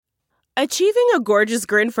Achieving a gorgeous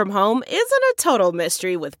grin from home isn't a total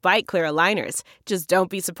mystery with Byte Clear aligners. Just don't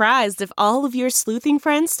be surprised if all of your sleuthing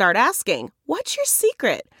friends start asking, "What's your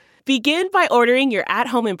secret?" Begin by ordering your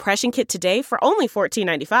at-home impression kit today for only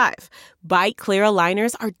 $14.95. Byte Clear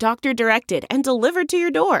aligners are doctor-directed and delivered to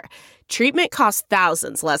your door. Treatment costs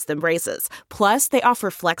thousands less than braces. Plus, they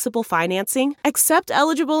offer flexible financing, accept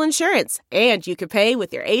eligible insurance, and you can pay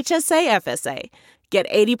with your HSA FSA. Get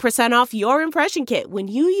 80% off your impression kit when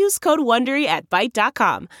you use code WONDERY at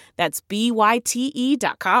Byte.com. That's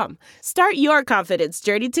BYTE.com. Start your confidence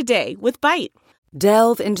journey today with Byte.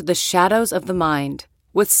 Delve into the shadows of the mind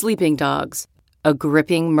with Sleeping Dogs, a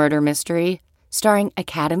gripping murder mystery starring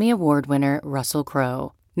Academy Award winner Russell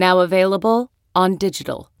Crowe. Now available on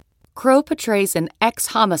digital. Crowe portrays an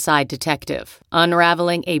ex-homicide detective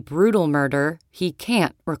unraveling a brutal murder he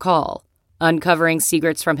can't recall. Uncovering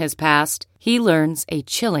secrets from his past, he learns a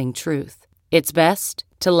chilling truth. It's best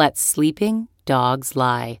to let sleeping dogs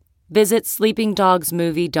lie. Visit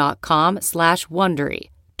sleepingdogsmovie.com/Wondery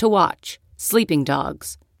to watch Sleeping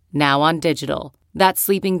Dogs, now on digital. That's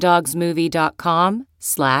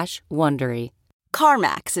sleepingdogsmovie.com/Wondery.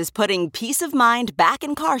 CarMax is putting peace of mind back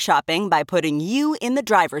in car shopping by putting you in the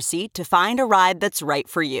driver's seat to find a ride that's right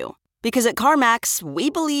for you. Because at CarMax, we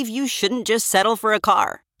believe you shouldn't just settle for a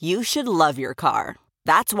car. You should love your car.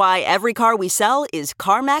 That's why every car we sell is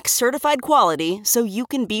CarMax certified quality, so you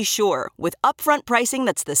can be sure with upfront pricing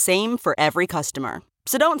that's the same for every customer.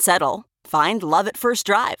 So don't settle. Find love at first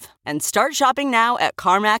drive and start shopping now at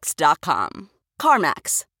CarMax.com.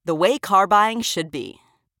 CarMax, the way car buying should be.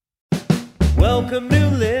 Welcome new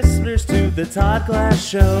listeners to the Todd Glass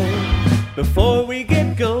Show. Before we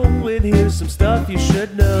get going, here's some stuff you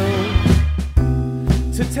should know.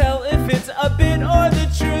 To tell if it's a bit or the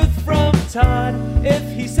truth from Todd. If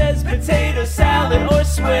he says potato salad or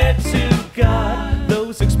swear to God.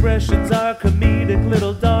 Those expressions are comedic,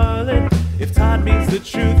 little darling. If Todd means the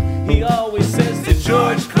truth, he always says to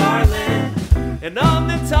George Carlin. And on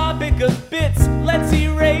the topic of bits, let's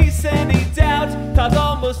erase any doubt. Todd's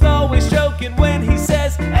almost always joking when he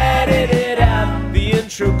says edit it out. The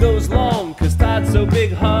intro goes long cause Todd's so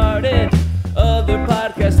big-hearted. Other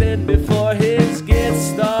podcasts end before his gets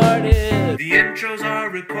started. The intros are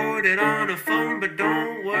recorded on a phone, but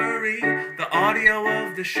don't worry, the audio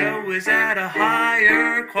of the show is at a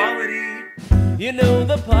higher quality. You know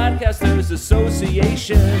the Podcasters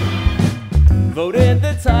Association voted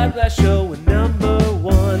the Todd Glass Show number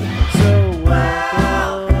one. So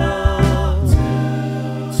welcome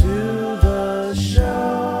to the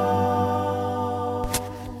show.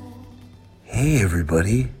 Hey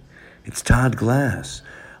everybody. It's Todd Glass.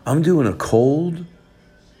 I'm doing a cold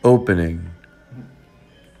opening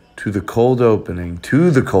to the cold opening.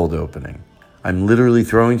 I'm literally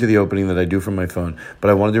throwing to the opening that I do from my phone, but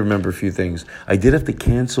I wanted to remember a few things. I did have to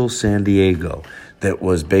cancel San Diego. That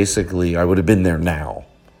was basically, I would have been there now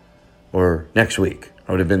or next week.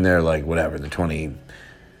 I would have been there like whatever, the 27th,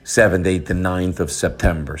 8th, and 9th of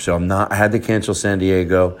September. So I had to cancel San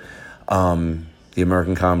Diego, the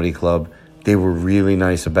American Comedy Club. They were really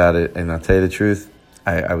nice about it, and I'll tell you the truth,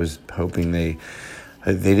 I was hoping they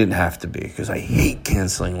didn't have to be, because I hate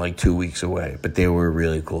canceling like 2 weeks away, but they were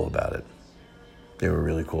really cool about it.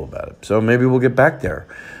 So maybe we'll get back there.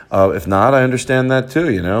 If not, I understand that too,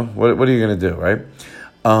 you know. What are you going to do, right?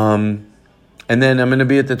 And then I'm going to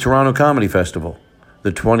be at the Toronto Comedy Festival,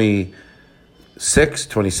 the 26th,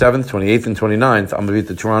 27th, 28th, and 29th. I'm going to be at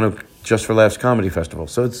the Toronto Just for Laughs Comedy Festival.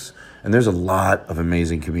 And there's a lot of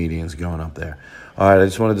amazing comedians going up there. All right, I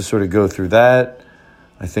just wanted to sort of go through that.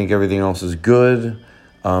 I think everything else is good.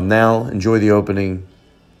 Now, enjoy the opening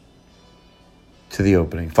to the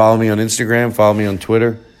opening. Follow me on Instagram. Follow me on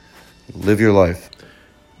Twitter. Live your life.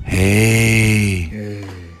 Hey.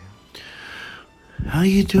 How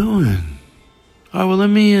you doing? All right, well, let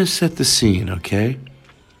me set the scene, okay?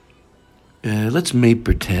 Let's make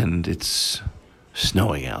pretend it's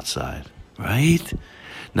snowing outside, right?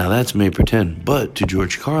 Now, that's may pretend, but to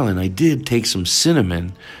George Carlin, I did take some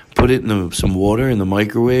cinnamon, put it in some water in the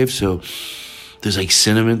microwave, so there's like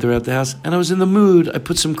cinnamon throughout the house, and I was in the mood. I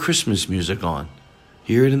put some Christmas music on.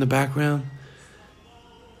 Hear it in the background?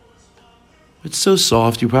 It's so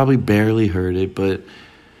soft, you probably barely heard it, but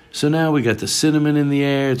so now we got the cinnamon in the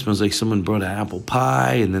air. It smells like someone brought an apple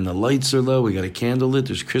pie, and then the lights are low. We got a candle lit.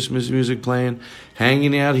 There's Christmas music playing.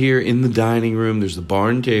 Hanging out here in the dining room, there's the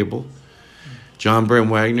barn table. John Brent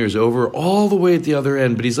Wagner is over all the way at the other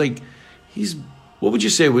end, but he's what would you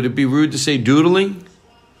say? Would it be rude to say doodling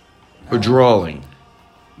or drawing?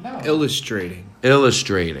 No. Illustrating.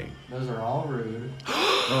 Those are all rude.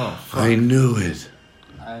 Oh, fuck. I knew it.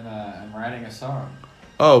 I'm writing a song.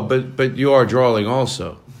 Oh, but you are drawing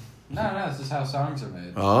also. No, this is how songs are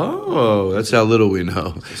made. Oh, that's how little we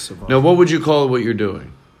know. Now, what would you call what you're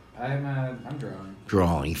doing? I'm drawing.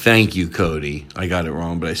 Drawing. Thank you, Cody. I got it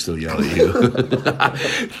wrong, but I still yell at you.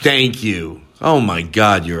 Thank you. Oh, my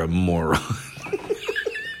God, you're a moron.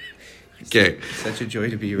 Okay. Such a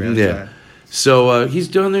joy to be around. Yeah. So he's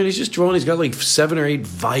down there and he's just drawing. He's got like 7 or 8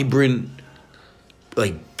 vibrant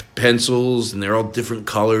like pencils, and they're all different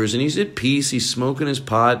colors. And he's at peace. He's smoking his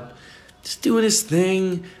pot, just doing his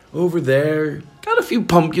thing over there. Got a few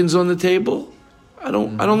pumpkins on the table. I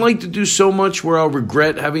don't like to do so much where I'll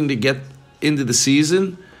regret having to get into the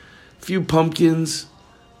season. A few pumpkins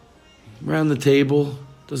around the table.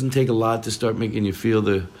 Doesn't take a lot to start making you feel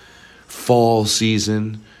the fall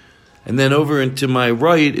season. And then over and to my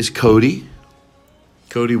right is Cody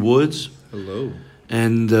Woods. Hello.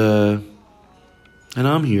 And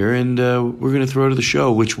I'm here, and we're going to throw to the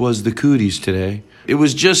show, which was the Cooties today. It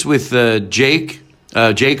was just with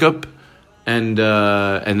Jacob, and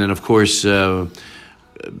then of course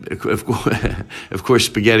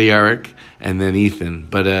Spaghetti Eric, and then Ethan.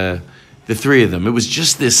 But the 3 of them. It was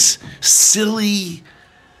just this silly,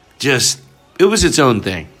 it was its own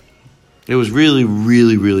thing. It was really,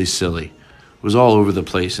 really, really silly. It was all over the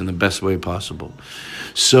place in the best way possible.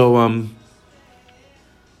 So,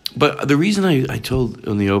 but the reason I told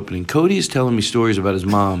in the opening, Cody is telling me stories about his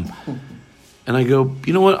mom. And I go,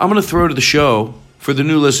 you know what? I'm going to throw to the show for the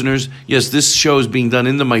new listeners. Yes, this show is being done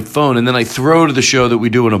into my phone. And then I throw to the show that we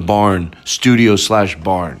do in a barn,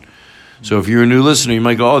 studio/barn. So if you're a new listener, you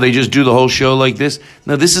might go, oh, they just do the whole show like this?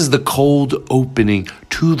 No, this is the cold opening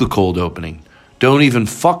to the cold opening. Don't even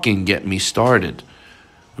fucking get me started,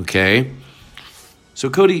 okay? So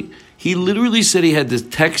Cody, he literally said he had to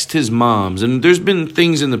text his moms, and there's been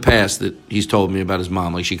things in the past that he's told me about his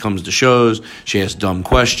mom, like she comes to shows, she asks dumb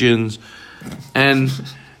questions, and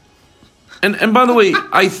by the way,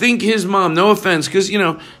 I think his mom, no offense, because,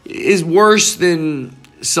 is worse than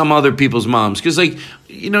some other people's moms, because,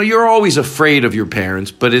 you're always afraid of your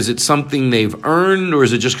parents, but is it something they've earned, or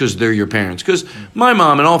is it just because they're your parents? Because my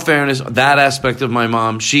mom, in all fairness, that aspect of my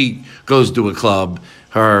mom, she goes to a club,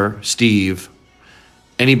 her, Steve,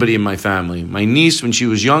 anybody in my family. My niece, when she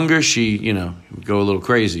was younger, she, would go a little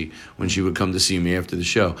crazy when she would come to see me after the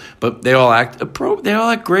show. But they all act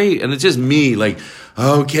great, and it's just me,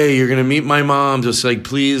 okay, you're going to meet my mom, just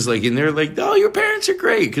please, and they're like, oh, your parents are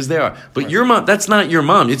great, because they are. But your mom, that's not your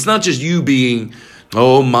mom. It's not just you being,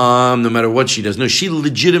 oh, mom, no matter what she does. No, she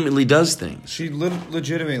legitimately does things. She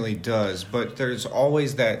legitimately does, but there's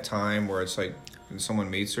always that time where it's like someone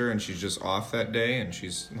meets her and she's just off that day and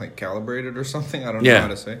she's calibrated or something. I don't know how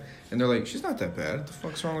to say. And they're like, she's not that bad. What the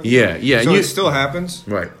fuck's wrong with you? Yeah. So it still happens.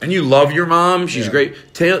 Right. And you love your mom. She's great.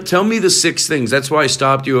 Tell me the 6 things. That's why I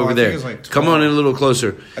stopped you over there. Come on in a little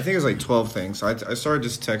closer. I think it's 12 things. I started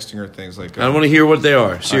just texting her things I want to hear what they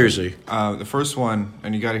are. Seriously. The first one,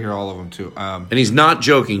 and you got to hear all of them too. And he's not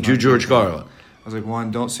joking. To George Carlin. I was like,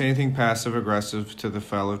 1, don't say anything passive-aggressive to the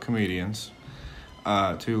fellow comedians.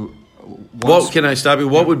 2... Can I stop you?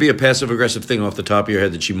 What would be a passive-aggressive thing off the top of your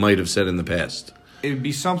head that she might have said in the past? It'd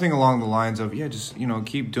be something along the lines of, just,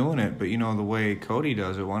 keep doing it, but, the way Cody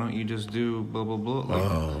does it, why don't you just do blah, blah, blah?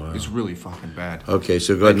 Wow. It's really fucking bad. Okay,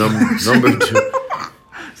 so go ahead. Number 2. So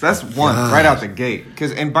that's 1, right out the gate.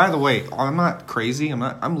 And by the way, I'm not crazy.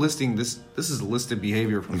 I'm listing this. This is listed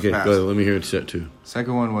behavior from the past. Go ahead. Let me hear it set 2.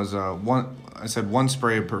 Second one was, I said 1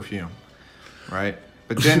 spray of perfume, right?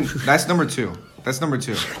 But then, that's number 2. That's number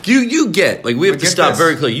 2. You get, we have to stop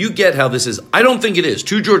very clear. You get how this is. I don't think it is.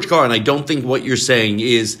 To George Carlin, I don't think what you're saying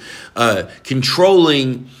is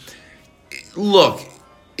controlling. Look,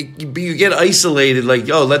 you get isolated,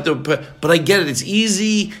 but I get it. It's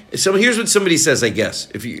easy. So here's what somebody says, I guess.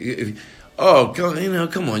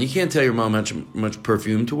 Come on, you can't tell your mom how much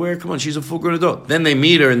perfume to wear. Come on, she's a full-grown adult. Then they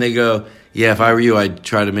meet her and they go, yeah, if I were you, I'd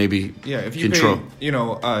try to maybe if you control. Paid,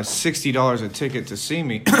 $60 a ticket to see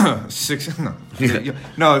me,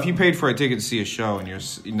 No, if you paid for a ticket to see a show and you're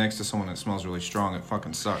next to someone that smells really strong, it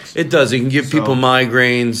fucking sucks. It does. It can give people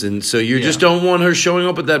migraines, and so you just don't want her showing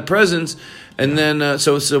up with that presence. And then,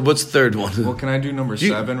 so what's the third one? Well, can I do number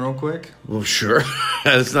 7 real quick? Well, sure.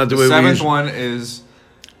 That's not the way we usually... 7th one is...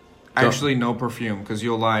 Actually, no perfume, because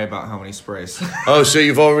you'll lie about how many sprays. Oh, so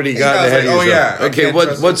you've already gotten ahead of yourself. Oh, yeah. Okay,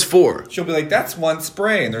 what's 4? She'll be like, that's 1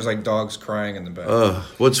 spray, and there's dogs crying in the back.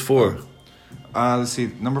 What's 4? Let's see.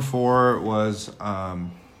 Number 4 was,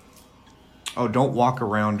 don't walk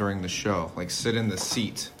around during the show. Sit in the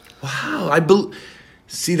seat. Wow,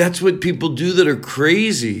 see, that's what people do that are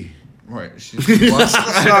crazy. Right.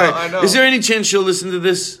 I know. Is there any chance she'll listen to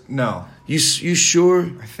this? No. You sure?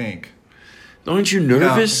 I think. Aren't you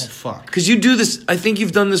nervous? No, fuck. Because you do this. I think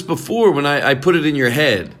you've done this before when I put it in your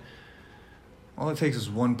head. All it takes is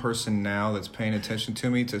one person now that's paying attention to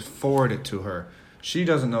me to forward it to her. She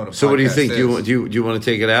doesn't know what a So what do you podcast think? is. Do you want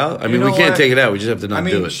to take it out? I mean, You we know can't what? take it out. We just have to not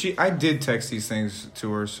do it. I did text these things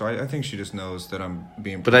to her, so I think she just knows that I'm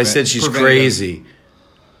being. But I said she's preventative. crazy.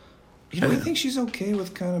 You know, I think she's okay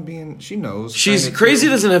with kind of being. She knows. She's kinda crazy.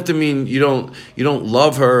 too. Doesn't have to mean you don't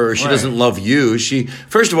love her or she Right. doesn't love you. She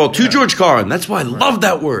first of all to George Carlin. That's why I love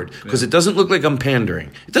that word because it doesn't look like I'm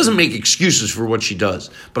pandering. It doesn't make excuses for what she does.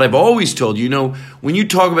 But I've always told you, when you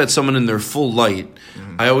talk about someone in their full light,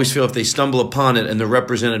 I always feel if they stumble upon it and they're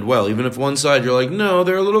represented well, even if one side you're like, no,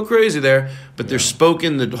 they're a little crazy there, but they're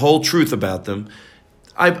spoken the whole truth about them.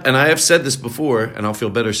 I have said this before, and I'll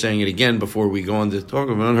feel better saying it again before we go on to talk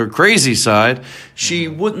about her crazy side. She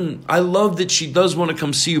wouldn't. I love that she does want to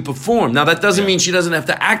come see you perform. Now that doesn't mean she doesn't have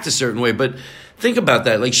to act a certain way, but think about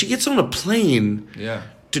that. Like she gets on a plane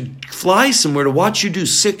to fly somewhere to watch you do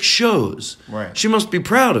 6 shows. Right. She must be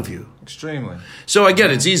proud of you. Extremely. So again,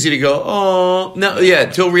 it's easy to go, oh no,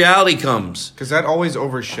 till reality comes. Because that always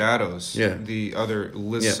overshadows Yeah. the other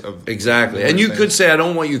lists of exactly. And you things. could say, I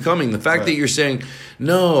don't want you coming. The fact that you're saying,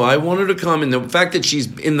 no, I want her to come, and the fact that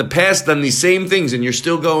she's in the past done these same things, and you're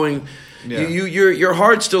still going, your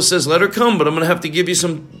heart still says, let her come, but I'm going to have to give you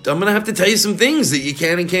some. I'm going to have to tell you some things that you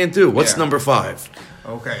can and can't do. What's number 5?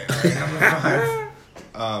 Okay. All right,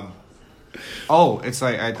 number 5. It's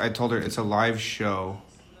like I told her it's a live show.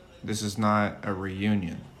 This is not a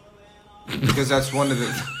reunion. Because that's one of the...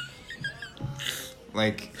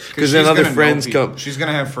 Because then other friends come. She's going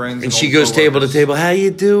to have friends. And she goes table to table. How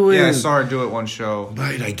you doing? Yeah, I saw her do it one show.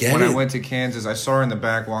 Right, I get when it. I went to Kansas, I saw her in the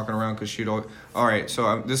back walking around because she'd always... All right,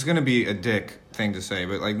 so this is going to be a dick thing to say,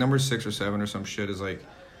 but like number 6 or 7 or some shit is like...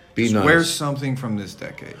 Be nice. Wear something from this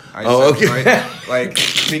decade. Okay. Right?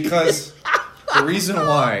 Because the reason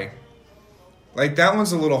why... that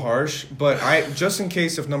one's a little harsh, but just in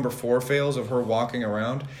case if number 4 fails of her walking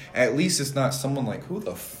around, at least it's not someone like, who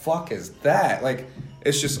the fuck is that?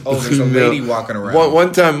 It's just, there's a lady walking around.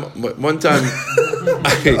 One time,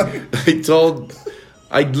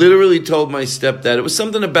 I literally told my stepdad, it was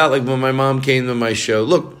something about when my mom came to my show.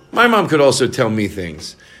 Look, my mom could also tell me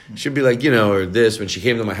things. She'd be like, or this, when she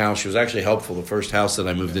came to my house, she was actually helpful, the first house that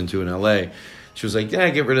I moved into in L.A., she was like,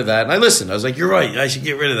 get rid of that. And I listened. I was like, you're right. I should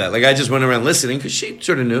get rid of that. I just went around listening because she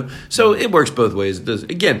sort of knew. So it works both ways. It does.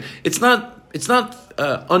 Again, it's not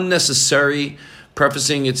unnecessary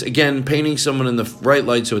prefacing. It's, again, painting someone in the right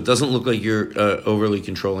light so it doesn't look like you're overly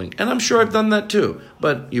controlling. And I'm sure I've done that too.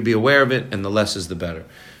 But you be aware of it, and the less is the better.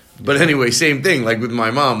 But anyway, same thing, with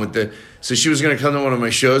my mom. So she was going to come to one of my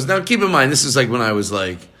shows. Now, keep in mind, this is when I was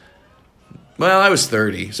I was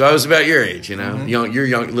 30, so I was about your age, Mm-hmm. You're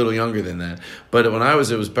young, a little younger than that. But when I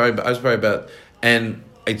was probably about, and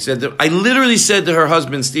I literally said to her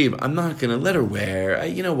husband, Steve, I'm not going to let her wear,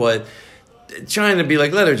 you know what, trying to be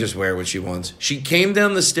let her just wear what she wants. She came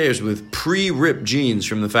down the stairs with pre-ripped jeans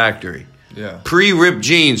from the factory. Yeah. Pre-ripped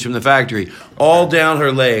jeans from the factory, all down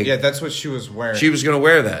her leg. Yeah, that's what she was wearing. She was going to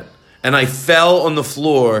wear that. And I fell on the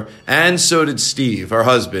floor, and so did Steve, her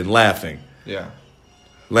husband, laughing. Yeah.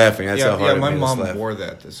 Laughing. That's how hard it my made us mom laugh. wore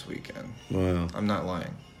that this weekend. Wow. I'm not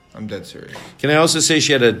lying. I'm dead serious. Can I also say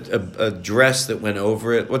she had a dress that went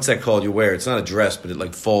over it? What's that called? You wear it. It's not a dress, but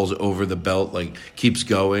it falls over the belt, keeps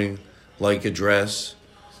going like a dress.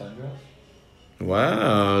 Sundress?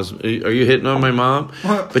 Wow. Are you hitting on my mom?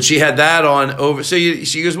 But she had that on over. So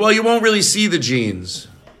she goes, well, you won't really see the jeans.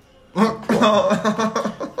 But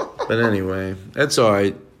anyway, that's all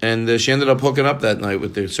right. And she ended up hooking up that night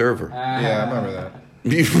with the server. Yeah, I remember that.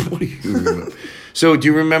 What do you remember? So do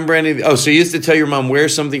you remember any? So you used to tell your mom, wear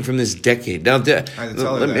something from this decade. Now, let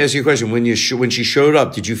me ask you a question. When she showed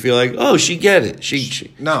up, did you feel like, oh, she get it?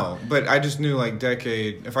 She No, but I just knew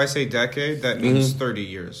decade. If I say decade, that means 30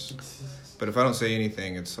 years. But if I don't say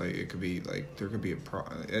anything, it's it could be there could be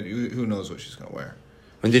who knows what she's gonna wear.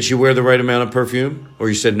 And did she wear the right amount of perfume, or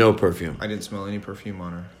you said no perfume? I didn't smell any perfume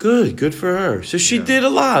on her. Good for her. So she did a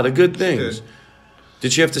lot of good things. She did.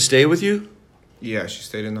 Did she have to stay with you? Yeah, she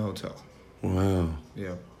stayed in the hotel. Wow.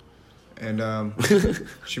 Yeah. And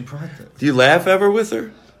she brought that. Do you laugh ever with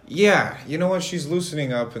her? Yeah. You know what? She's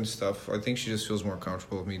loosening up and stuff. I think she just feels more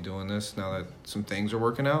comfortable with me doing this now that some things are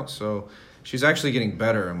working out. So she's actually getting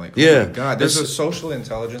better. I'm like, oh my God. There's a social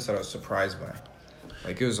intelligence that I was surprised by.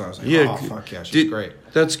 I was like, oh, fuck yeah, she's great.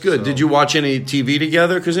 That's good. So, did you watch any TV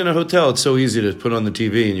together? Because in a hotel, it's so easy to put on the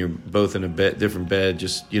TV and you're both in a different bed,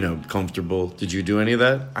 just, comfortable. Did you do any of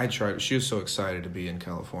that? I tried. She was so excited to be in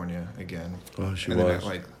California again. Oh, she and was.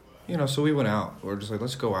 Then so we went out. We're just like,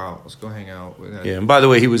 let's go out. Let's go hang out. Yeah, and by the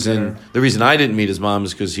way, he was in... The reason I didn't meet his mom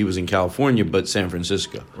is because he was in California, but San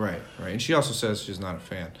Francisco. Right. And she also says she's not a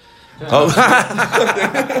fan. Oh.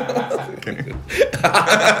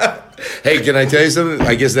 Hey, can I tell you something?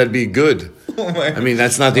 I guess that'd be good. I mean,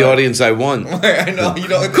 that's not the audience I want. I know.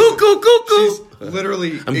 Cuckoo. She's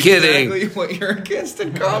literally I'm kidding. What you're against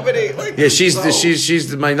in comedy. Like, yeah,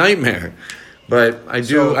 she's my nightmare. But I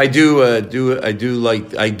do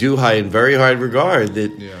high in very high regard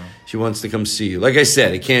that she wants to come see you. Like I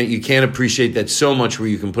said, you can't appreciate that so much where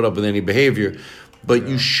you can put up with any behavior. But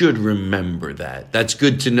you should remember that. That's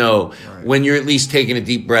good to know when you're at least taking a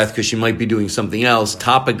deep breath because she might be doing something else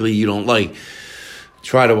topically you don't like.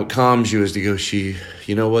 Try to what calms you is to go,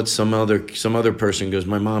 you know what, some other person goes,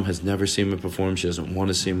 my mom has never seen me perform. She doesn't want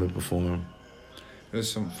to see me perform.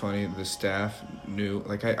 There's some funny, the staff knew,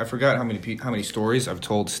 like I forgot how many stories I've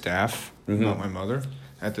told staff about my mother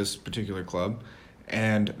at this particular club.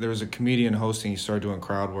 And there was a comedian hosting, he started doing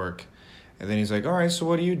crowd work. And then he's like, all right, so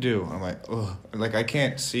what do you do? I'm like, ugh. Like, I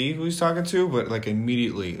can't see who he's talking to, but, like,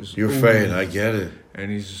 immediately. It was, you're afraid, I get it. And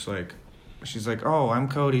he's just like, she's like, oh, I'm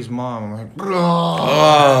Cody's mom. I'm like,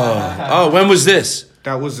 oh, when was this?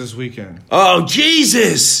 That was this weekend. Oh,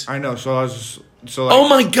 Jesus. I know, so I was just... So like, oh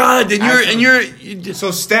my God! You're so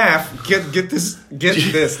staff get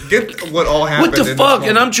what all happened. What the fuck?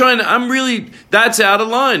 And I'm really that's out of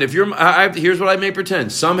line. If here's what I may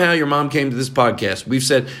pretend. Somehow your mom came to this podcast. We've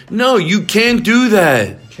said no, you can't do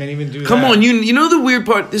that. Can't even do that. Come on, you know the weird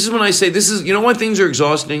part. This is when I say this is. You know why things are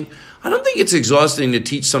exhausting. I don't think it's exhausting to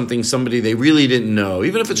teach somebody they really didn't know,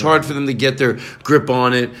 even if it's hard for them to get their grip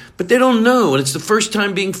on it. But they don't know, and it's the first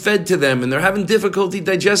time being fed to them, and they're having difficulty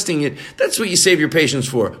digesting it. That's what you save your patience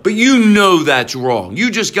for. But you know that's wrong. You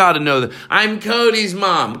just got to know that. I'm Cody's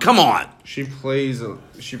mom. Come on. She plays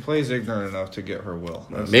ignorant enough to get her will.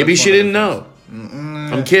 Maybe she didn't know.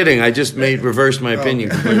 I'm kidding. I just reversed my opinion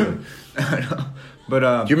completely. I know.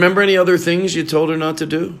 But do you remember any other things you told her not to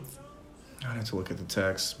do? I have to look at the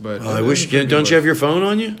text, but I wish. Don't you have your phone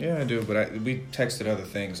on you? Yeah, I do, but we texted other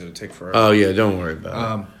things that would take forever. Oh yeah, don't worry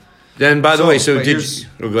about it. Then, by the way, so did you?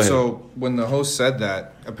 Oh, go ahead. So when the host said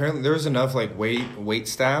that, apparently there was enough like wait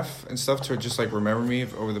staff and stuff to just like remember me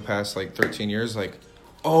over the past like 13 years. Like,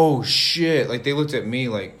 oh shit! Like they looked at me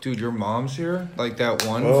like, dude, your mom's here. Like that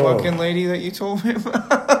one fucking lady that you told me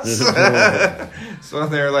about. So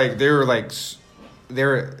they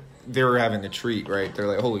were having a treat, right? They're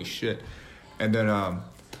like, holy shit. And then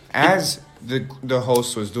as the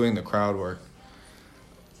host was doing the crowd work,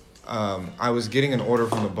 I was getting an order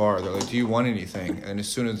from the bar. They're like, do you want anything? And as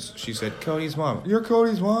soon as she said, Cody's mom, you're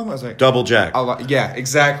Cody's mom? I was like... Double Jack. Yeah,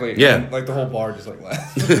 exactly. Yeah. And, like the whole bar just like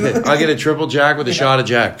laughed. I'll get a triple Jack with a shot of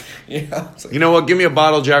Jack. Yeah. Like, you know what? Give me a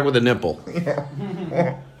bottle Jack with a nipple.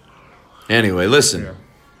 Yeah. Anyway, listen. Yeah.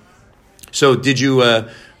 So did you...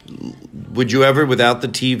 would you ever, without the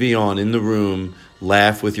TV on in the room...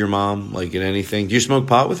 laugh with your mom, like at anything? Do you smoke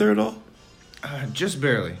pot with her at all? Just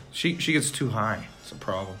barely. She gets too high. It's a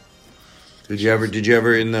problem. Did you ever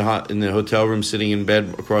in the hotel room sitting in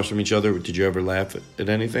bed across from each other? Did you ever laugh at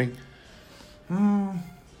anything?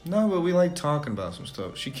 No, but we like talking about some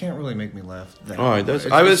stuff. She can't really make me laugh. All right, that's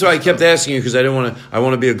why I kept asking you because I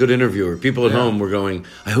want to be a good interviewer. People at home were going,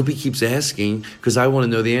 I hope he keeps asking because I want to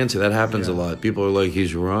know the answer. That happens a lot. People are like,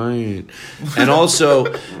 he's right. And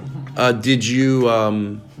also, did you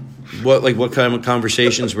what kind of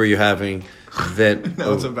conversations were you having? That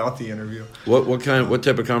no, it's about the interview. What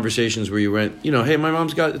type of conversations were you in? You know, hey, my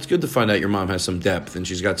mom's got. It's good to find out your mom has some depth and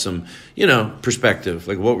she's got some, perspective.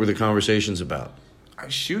 Like, what were the conversations about?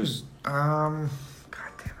 She was, God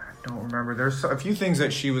damn it, I don't remember. There's a few things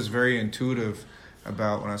that she was very intuitive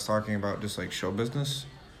about when I was talking about just like show business,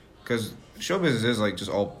 because show business is like just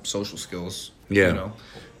all social skills. Yeah.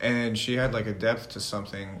 And she had like a depth to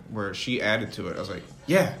something where she added to it. I was like,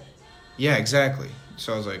 yeah, exactly.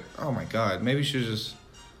 So I was like, oh my God, maybe she's just,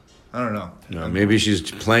 I don't know. No, maybe she's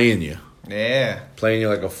playing you. Yeah. Playing you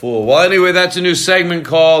like a fool. Well, anyway, that's a new segment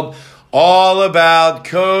called All About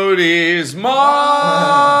Cody's Mom.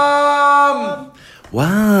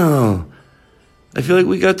 Wow. I feel like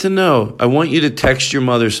we got to know. I want you to text your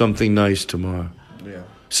mother something nice tomorrow. Yeah.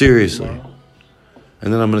 Seriously.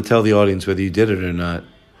 And then I'm going to tell the audience whether you did it or not.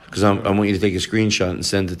 Because I want you to take a screenshot and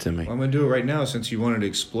send it to me. Well, I'm going to do it right now since you wanted to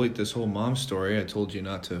exploit this whole mom story. I told you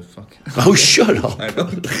not to fucking... Oh, shut up. I know.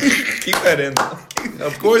 Keep that in.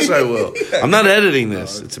 Of course I will. I'm not editing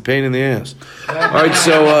this. It's a pain in the ass. All right,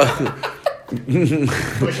 so...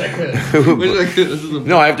 Wish I could.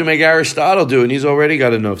 No, I have to make Aristotle do it, and he's already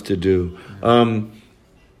got enough to do.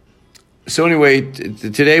 So anyway,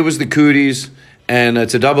 today was the cooties, And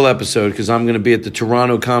it's a double episode because I'm going to be at the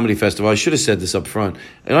Toronto Comedy Festival. I should have said this up front.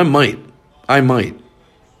 And I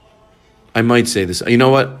might say this. You know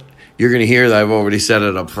what? You're going to hear that I've already said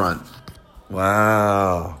it up front.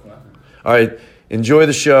 Wow. All right. Enjoy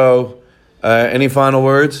the show. Any final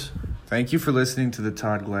words? Thank you for listening to the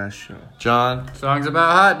Todd Glass Show. John? Songs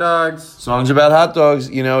about hot dogs. Songs about hot dogs.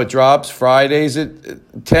 You know, it drops Fridays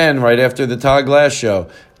at 10 right after the Todd Glass Show.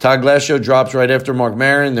 Todd Glass Show drops right after Mark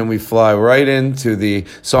Maron. Then we fly right into the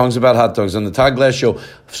Songs About Hot Dogs on the Todd Glass Show.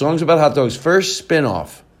 Songs About Hot Dogs, first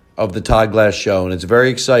spinoff of the Todd Glass Show, and it's very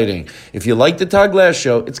exciting. If you like the Todd Glass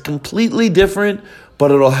Show, it's completely different, but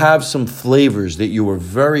it'll have some flavors that you were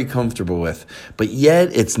very comfortable with. But yet,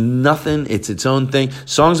 it's nothing. It's its own thing.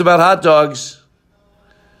 Songs About Hot Dogs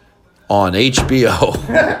on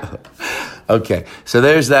HBO. Okay, so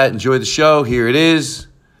there's that. Enjoy the show. Here it is.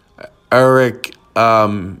 Eric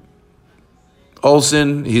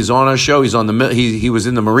Olson, he's on our show. He's on he was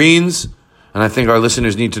in the Marines, and I think our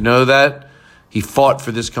listeners need to know that. He fought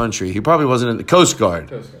for this country. He probably wasn't in the Coast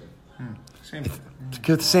Guard.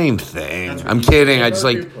 Same thing. I'm kidding. I just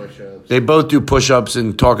like they both do push-ups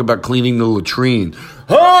and talk about cleaning the latrine.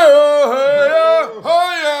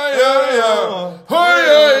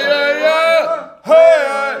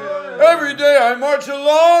 Every day I march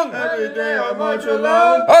along.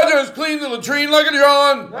 I just clean the latrine like a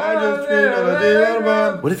John.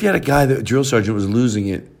 What if you had a guy that drill sergeant was losing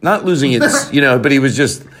it? Not losing it, but he was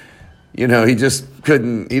just, he just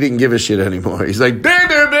couldn't. He didn't give a shit anymore. He's like, baby,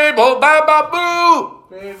 baby, ba ba boo.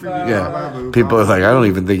 Yeah, people are like, I don't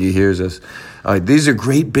even think he hears us. These are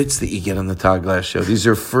great bits that you get on the Todd Glass Show. These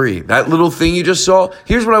are free. That little thing you just saw.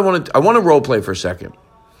 Here's what I want to. I want to role play for a second.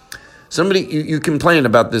 Somebody, you complain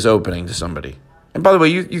about this opening to somebody. And by the way,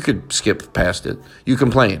 you could skip past it. You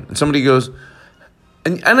complain. And somebody goes,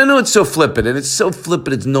 and I know it's so flippant,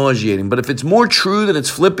 it's nauseating. But if it's more true than it's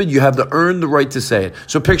flippant, you have to earn the right to say it.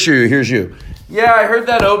 So picture you, here's you. Yeah, I heard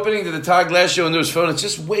that opening to the Todd Glass Show on this phone. It's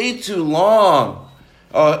just way too long.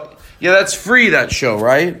 Yeah, that's free, that show,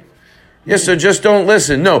 right? Yeah, so just don't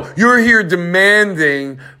listen. No, you're here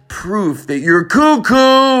demanding proof that you're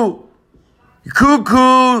cuckoo. You're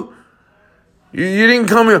cuckoo. You didn't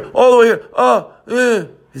come here all the way here.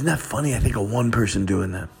 Isn't that funny? I think of one person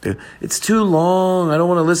doing that. It's too long. I don't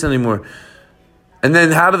want to listen anymore. And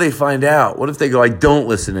then how do they find out? What if they go, I don't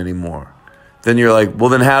listen anymore? Then you're like, well,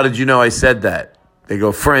 then how did you know I said that? They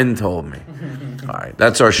go, friend told me. All right,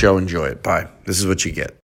 that's our show. Enjoy it. Bye. This is what you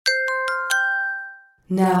get.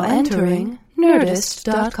 Now entering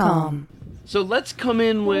Nerdist.com. So let's come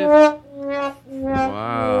in with... Wow.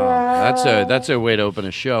 That's a way to open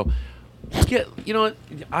a show. You know what?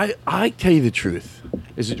 I tell you the truth.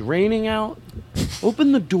 Is it raining out?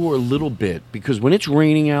 Open the door a little bit, because when it's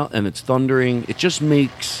raining out and it's thundering, it just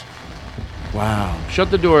makes... Wow.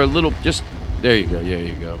 Shut the door a little... There you go. There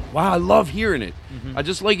you go. Wow, I love hearing it. Mm-hmm. I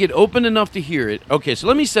just like it open enough to hear it. Okay, so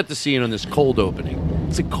let me set the scene on this cold opening.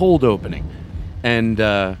 It's a cold opening. And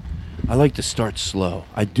I like to start slow.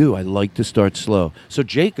 I do. I like to start slow. So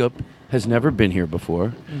Jacob has never been here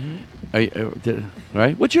before. Mm-hmm.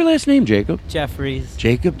 Right? What's your last name, Jacob? Jeffries.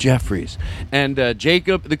 Jacob Jeffries. And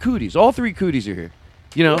Jacob, the Cooties. All three Cooties are here.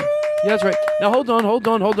 Yeah, that's right. Now, hold on.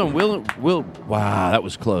 We'll, wow, that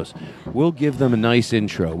was close. We'll give them a nice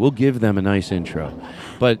intro.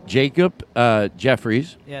 But Jacob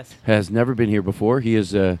Jeffries has never been here before. He is,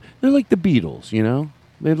 they're like the Beatles,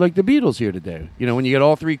 They're like the Beatles here today. When you get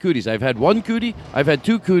all three Cooties. I've had one Cootie, I've had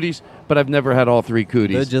two Cooties, but I've never had all three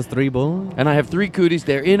Cooties. They're just three boys. And I have three Cooties.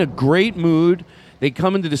 They're in a great mood. They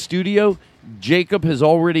come into the studio. Jacob has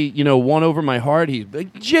already, won over my heart. He's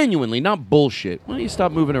genuinely, not bullshit. Why don't you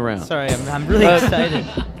stop moving around? Sorry, I'm really excited.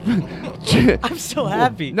 I'm so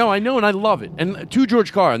happy. No, I know, and I love it. And to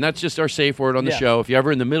George Carlin, that's just our safe word on the show. If you're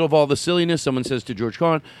ever in the middle of all the silliness, someone says to George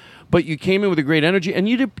Carlin. But you came in with a great energy, and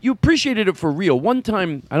you appreciated it for real. One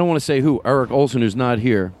time, I don't want to say who, Eric Olson, who's not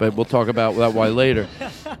here, but we'll talk about that why later.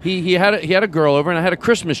 He had a girl over, and I had a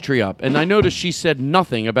Christmas tree up, and I noticed she said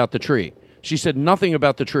nothing about the tree.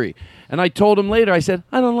 And I told him later, I said,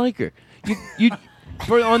 I don't like her. You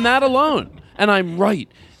on that alone. And I'm right.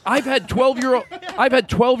 I've had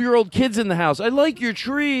 12-year-old kids in the house. I like your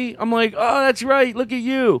tree. I'm like, oh, that's right. Look at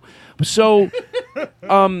you. So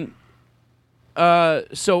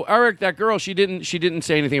Eric, that girl, she didn't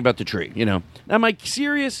say anything about the tree, Am I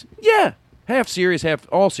serious? Yeah. Half serious, half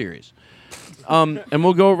all serious. And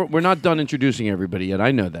we'll go over, we're not done introducing everybody yet.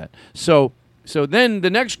 I know that. So then the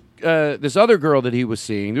next this other girl that he was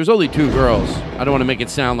seeing. There's only 2 girls. I don't want to make it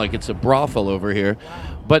sound like it's a brothel over here,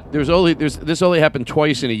 but this only happened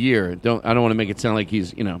twice in a year. I don't want to make it sound like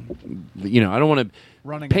he's I don't want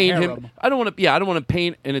to paint him. I don't want to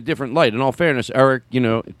paint in a different light. In all fairness, Eric,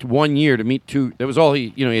 1 year to meet 2. That was all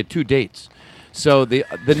he had 2 dates. So the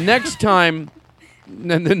next time.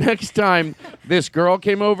 And the next time this girl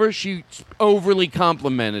came over, she overly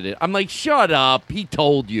complimented it. I'm like, shut up. He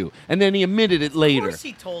told you. And then he admitted it later. Of course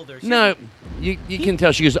he told her. No, you can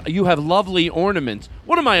tell. She goes, you have lovely ornaments.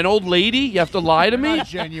 What am I, an old lady? You have to lie to me? Not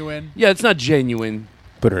genuine. Yeah, it's not genuine.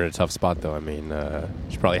 Put her in a tough spot, though. I mean,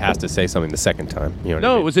 she probably has to say something the second time. You know what I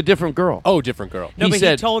mean? It was a different girl. Oh, different girl. No, he but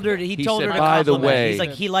said, he told her. He told her to by the compliment. way, He's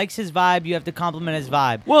like, he likes his vibe. You have to compliment his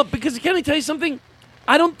vibe. Well, because can I tell you something?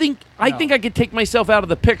 I think I could take myself out of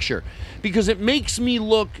the picture because it makes me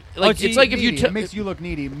look like it's like needy. if you it makes you look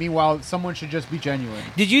needy. Meanwhile, someone should just be genuine.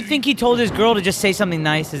 Did you think he told his girl to just say something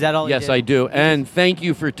nice? Is that all? Yes, he did? I do. And thank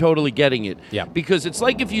you for totally getting it. Yeah. Because it's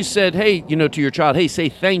like if you said, hey, to your child, hey, say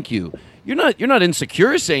thank you. You're not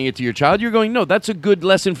insecure saying it to your child. You're going, no, that's a good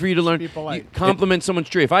lesson for you to learn. Be polite. You compliment someone's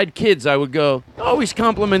tree. If I had kids, I would go, always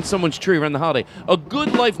compliment someone's tree around the holiday. A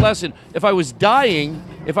good life lesson. If I was dying,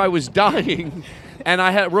 and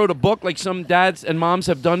I wrote a book like some dads and moms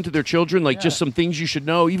have done to their children, like just some things you should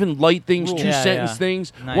know, even light things, 2-sentence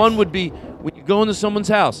things. Nice. One would be, when you go into someone's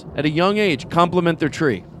house at a young age, compliment their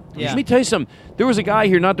tree. Yeah. Let me tell you something. There was a guy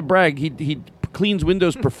here, not to brag, he cleans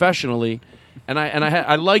windows professionally, and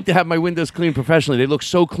I like to have my windows cleaned professionally. They look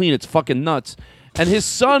so clean, it's fucking nuts. And his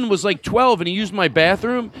son was like 12, and he used my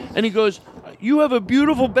bathroom, and he goes, you have a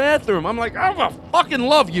beautiful bathroom. I'm like, I fucking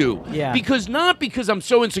love you. Yeah. Not because I'm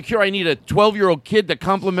so insecure I need a 12-year-old kid to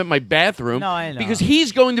compliment my bathroom. No, I know. Because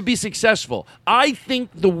he's going to be successful. I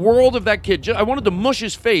think the world of that kid, I wanted to mush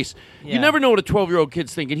his face. Yeah. You never know what a 12-year-old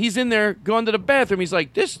kid's thinking. He's in there going to the bathroom. He's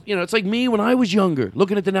like, it's like me when I was younger,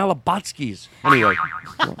 looking at the Nalabotskis. Anyway.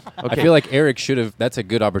 Okay. I feel like Eric should have. That's a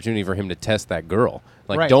good opportunity for him to test that girl.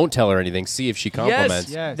 Like, Right. don't tell her anything. See if she compliments.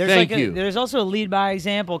 Yes. Thank you. There's also a lead by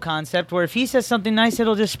example concept where if he says something nice,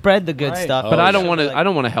 it'll just spread the good Right. stuff. But I don't So, want to. like- I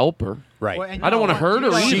don't want to help her. Right. Well, and I don't you want to hurt her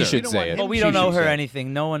you don't either. She want- should you don't say want it. him But we to don't say know her it.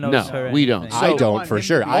 anything. No one knows No, her. we don't. anything. I You don't, want for him to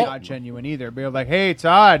sure. be not genuine either. Be like, hey,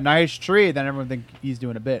 Todd, nice tree. Then everyone think he's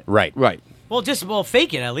doing a bit. Right. Right. Well,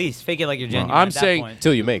 fake it at least. Fake it like you're genuine. I'm at that saying- point.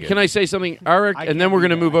 Till you make it. Can I say something, Eric? I And then can't we're do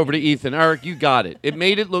going to that. move over to Ethan. Eric, you got it. It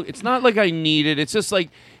made it look. It's not like I need it. It's just like,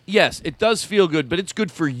 yes, it does feel good, but it's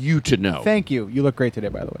good for you to know. Thank you. You look great today,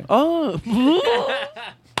 by the way. Oh.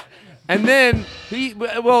 And then,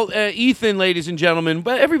 Ethan, ladies and gentlemen,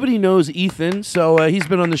 but everybody knows Ethan, so he's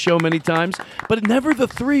been on the show many times, but never the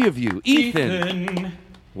 3 of you. Ethan.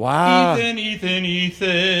 Wow.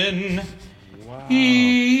 Ethan. Wow.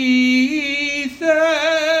 Ethan.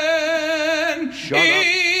 Shut up.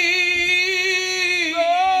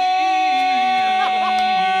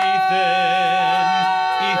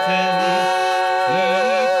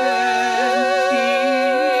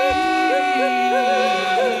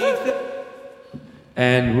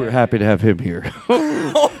 And we're happy to have him here.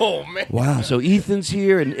 Oh, man. Wow, so Ethan's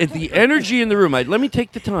here, and the energy in the room. Let me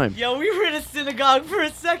take the time. Yo, we were in a synagogue for a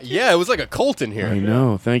second. Yeah, it was like a cult in here. I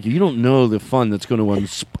know, thank you. You don't know the fun that's going to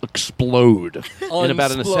explode in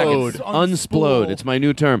about in a second. Unsplode. It's my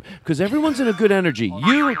new term because everyone's in a good energy.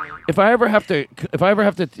 If I ever have to,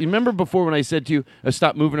 remember before when I said to you,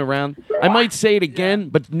 stop moving around. I might say it again,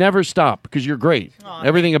 but never stop because you're great. Aw,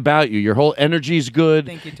 Everything about you, your whole energy's good.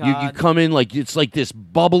 Thank you, You Todd. come in like it's like this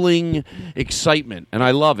bubbling excitement, and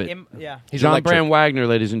I love it. Yeah. He's John electric. Brand Wagner,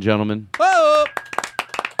 ladies and gentlemen.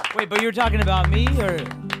 Wait, but you were talking about me, or?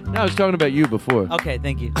 No, I was talking about you before. Okay,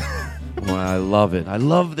 thank you. Well, I love it. I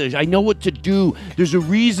love this. I know what to do. There's a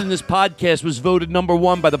reason this podcast was voted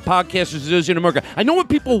 #1 by the Podcasters Association of America. I know what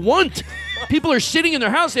people want. People are sitting in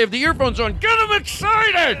their house. They have the earphones on. Get them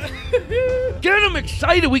excited. Get them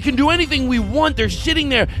excited. We can do anything we want. They're sitting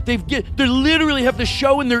there. They literally have the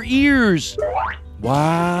show in their ears.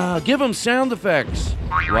 Wow. Give them sound effects.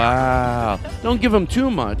 Wow. Don't give them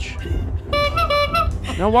too much.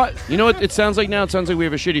 Now what? You know what it sounds like now? It sounds like we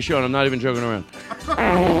have a shitty show, and I'm not even joking around.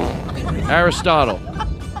 Aristotle.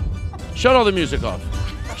 Shut all the music off.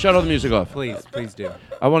 Shut all the music off. Please do.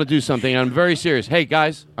 I want to do something. I'm very serious. Hey,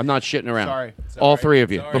 guys, I'm not shitting around. Sorry. All 3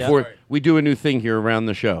 of you. Sorry. Before Sorry. we do a new thing here around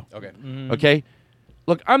the show. Okay. Okay?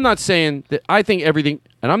 Look, I'm not saying that I think everything,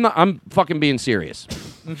 and I'm fucking being serious.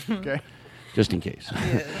 Okay. Just in case.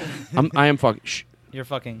 I am fucking, You're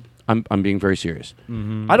fucking. I'm being very serious.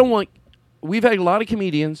 I don't want, we've had a lot of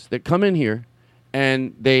comedians that come in here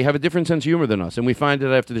and they have a different sense of humor than us, and we find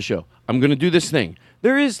it after the show. I'm going to do this thing.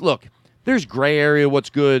 There There's gray area. What's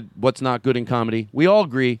good? What's not good in comedy? We all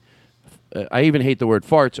agree. I even hate the word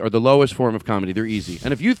farts are the lowest form of comedy. They're easy.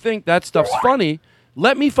 And if you think that stuff's funny,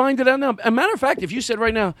 let me find it out now. As a matter of fact, if you said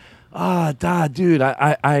right now, dude,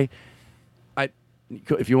 I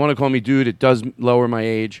if you want to call me dude, it does lower my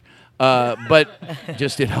age. But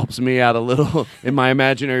just it helps me out a little in my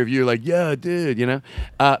imaginary view. Like, yeah, dude, you know.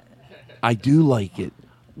 I do like it.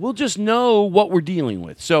 We'll just know what we're dealing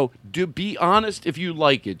with. So, be honest if you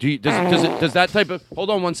like it. Does that type of hold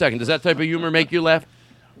on one second? Does that type of humor make you laugh?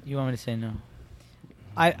 You want me to say no?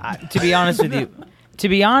 I to be honest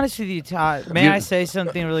with you, Todd, may I say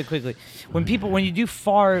something really quickly? When you do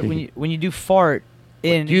fart, when you do fart. Do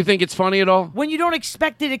you think it's funny at all? When you don't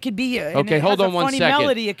expect it, it could be. Okay, hold on one second. Funny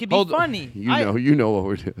melody, it could be funny. You know what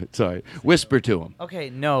we're doing. Sorry, whisper to him. Okay,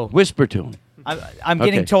 no. Whisper to him. I'm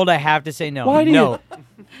getting told I have to say no. Why do you?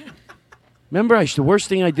 Remember, the worst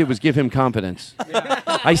thing I did was give him confidence.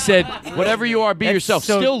 I said, whatever you are, be yourself.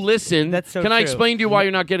 Still listen. That's so Can I true. explain to you why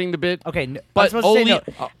you're not getting the bit? Okay, but I was supposed to say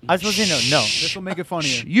no. I was supposed to say no. This will make it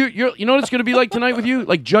funnier. You know what it's going to be like tonight with you?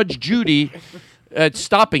 Like Judge Judy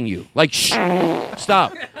stopping you. Like, shh,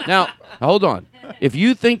 stop. Now, hold on. Do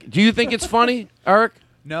you think it's funny, Eric?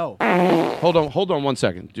 No. Hold on 1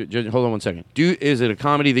 second. Hold on 1 second. Is it a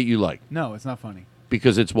comedy that you like? No, it's not funny.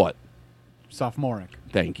 Because it's what? Sophomoric.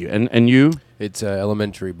 Thank you. And you? It's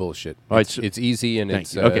elementary bullshit. All right, It's easy and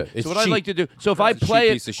it's okay. It's so what cheap. I'd like to do. So if I play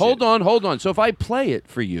it, hold on. So if I play it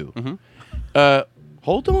for you,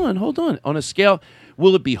 hold on. On a scale,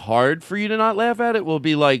 will it be hard for you to not laugh at it? Will it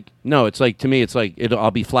be like no? It's like to me, it's like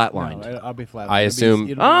I'll be flatlined. No, I'll be flatlined. I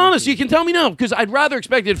assume. Honest, you can tell me no because I'd rather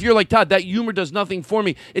expect it if you're like Todd. That humor does nothing for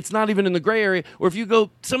me. It's not even in the gray area. Or if you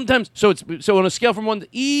go sometimes. So on a scale from 1 to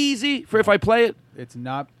easy for if I play it. It's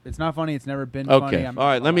not funny. It's never been Okay. funny. All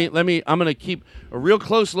right. Let me. I'm gonna keep a real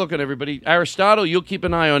close look at everybody. Aristotle, you'll keep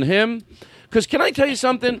an eye on him. Because can I tell you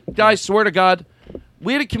something, guys? Swear to God,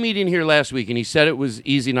 we had a comedian here last week, and he said it was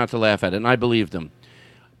easy not to laugh at it, and I believed him.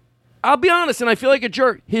 I'll be honest, and I feel like a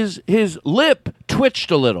jerk. His lip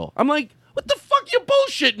twitched a little. I'm like, what the fuck you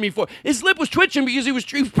bullshitting me for? His lip was twitching because he was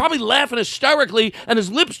probably laughing hysterically, and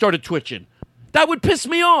his lip started twitching. That would piss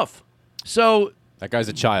me off. So that guy's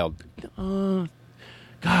a child.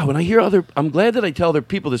 God, when I hear I'm glad that I tell other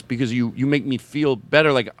people this because you make me feel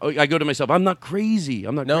better. Like I go to myself, I'm not crazy.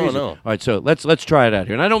 I'm not crazy. No. All right, so let's try it out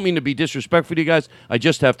here. And I don't mean to be disrespectful to you guys. I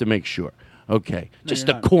just have to make sure. Okay, just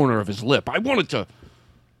the corner of his lip. I wanted to.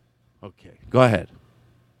 Okay, go ahead.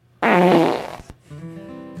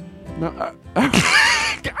 No,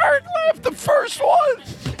 Art laughed the first one.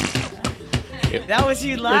 That was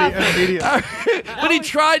you laughing. But he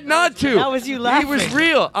tried not to. That was you laughing. He was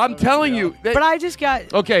real. I'm telling you. But I just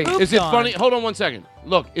got Okay, is it on. funny? Hold on 1 second.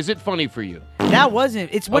 Look, is it funny for you? That wasn't.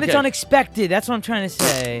 It's when it's Okay. unexpected. That's what I'm trying to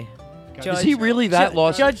say. Is he really that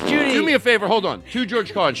lost? Judge Judy. Do me a favor. Hold on. To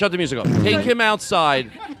George Carlin. Shut the music off. Take him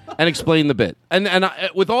outside and explain the bit. And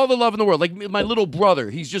with all the love in the world, like my little brother,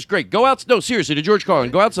 he's just great. Go out. No, seriously, to George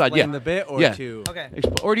Carlin. Go outside. Explain the bit or to... Okay.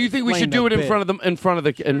 Or do you think we Explain should do the it in bit. front of them? In front of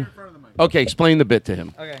the. Okay, explain the bit to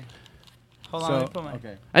him. Okay. Hold on. Let me put my...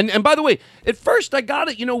 Okay. And by the way, at first I got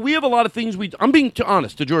it. You know, we have a lot of things I'm being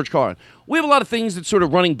honest to George Carlin. We have a lot of things that sort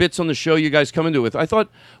of running bits on the show you guys come into it with. I thought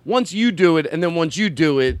once you do it, and then once you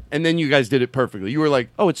do it, and then you guys did it perfectly. You were like,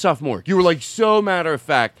 oh, it's sophomore. You were like so matter of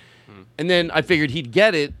fact. And then I figured he'd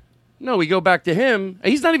get it. No, we go back to him.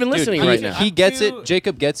 He's not even listening right now. He gets it.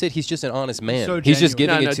 Jacob gets it. He's just an honest man. So He's just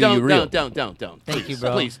genuine. giving it to you real. Don't. Thank Please, you,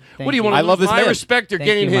 bro. Please. Thank What do you you. want I to love lose this my man. respect or Thank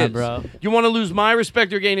gain you, my his? bro. You want to lose my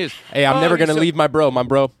respect or gain his? Hey, I'm never gonna so- leave my bro. My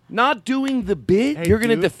bro. Not doing the bit? Hey, You're going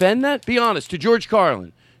to dude. defend that? Be honest. To George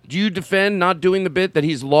Carlin, do you defend not doing the bit that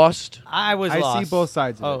he's lost? I was I lost. see both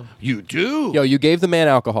sides of it. You do? Yo, you gave the man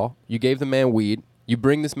alcohol. You gave the man weed. You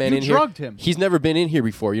bring this man You in here. drugged him. He's never been in here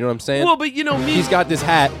before. You know what I'm saying? Well, but you know me. He's got this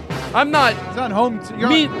hat, I'm not. It's on home. You're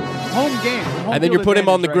Me- on home game. Home and then you field put him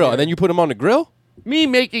on the advantage grill, right and then you put him on the grill. Me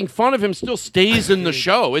making fun of him still stays in the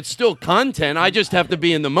show. It's still content. I just have to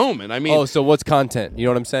be in the moment. I mean, Oh, so what's content? You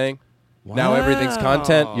know what I'm saying? Now everything's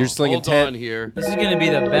content. You're slinging Hold 10. on here. This is gonna be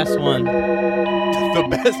the best one. The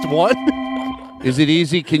best one? Is it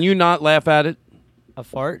easy? Can you not laugh at it? A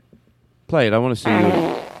fart. Play it. I want to see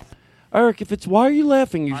you. Eric, if it's why are you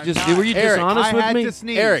laughing? Were you Eric, dishonest I with had me? to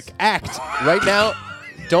sneeze. Eric, act right now.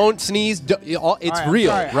 Don't sneeze. It's All right, I'm real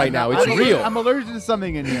sorry. right now. It's I'm real. I'm allergic to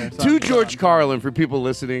something in here. So To George Carlin, for people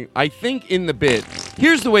listening, I think in the bit,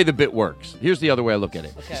 here's the way the bit works. Here's the other way I look at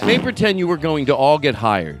it. Okay. May pretend you were going to all get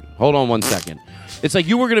hired. Hold on 1 second. It's like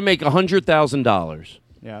you were going to make $100,000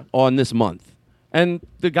 Yeah. on this month. And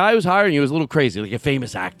the guy who's hiring you is a little crazy, like a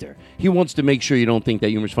famous actor. He wants to make sure you don't think that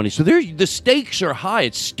humor's funny. So the stakes are high.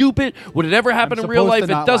 It's stupid. Would it ever happen in real life? It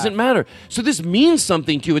doesn't matter. So this means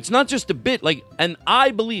something to you. It's not just a bit. And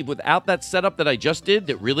I believe without that setup that I just did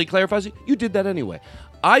that really clarifies it, you did that anyway.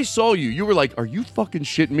 I saw you. You were like, are you fucking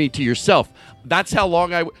shitting me to yourself? That's how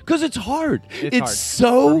long because it's hard. It's hard.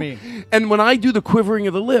 So, for me. And when I do the quivering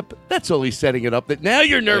of the lip, that's only setting it up that now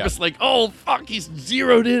you're nervous, like, oh, fuck, he's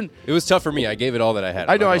zeroed in. It was tough for me. I gave it all that I had.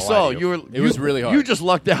 I know, I saw. It was really hard. You just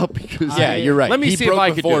lucked out because... Yeah, you're right. Let me see if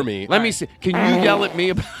I could do it. Me. Let me see. Can you yell at me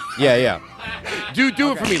about... Yeah. Do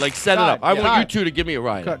it for me. Like, set it up. I want you two to give me a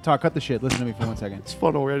ride. Cut the shit. Listen to me for 1 second. It's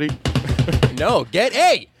fun already. No,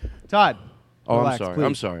 hey! Todd. Oh, relax,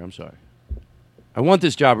 I'm sorry. I want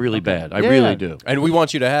this job really bad. I really do. And we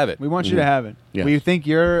want you to have it. We want you to have it. Yes. We think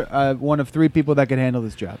you're one of 3 people that can handle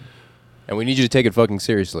this job. And we need you to take it fucking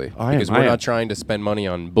seriously. Because we're not trying to spend money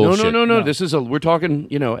on bullshit. No. This is we're talking,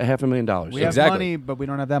 $500,000. We have money, but we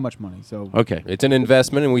don't have that much money. So okay. It's an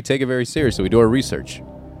investment, and we take it very seriously. We do our research.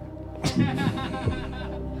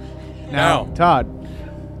 Now, Todd.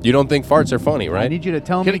 You don't think farts are funny, right? I need you to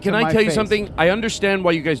tell me. Can I tell you something? I understand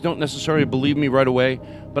why you guys don't necessarily believe me right away,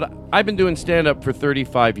 but I've been doing stand-up for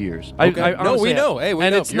 35 years. Okay. We know. Hey, we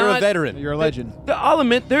know. You're a veteran. You're a legend. I'll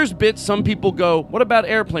admit, there's bits some people go, what about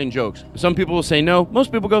airplane jokes? Some people will say no.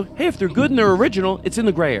 Most people go, hey, if they're good and they're original, it's in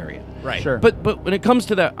the gray area. Right. Sure. But when it comes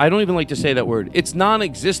to that, I don't even like to say that word. It's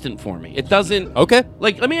non-existent for me. It doesn't... Okay.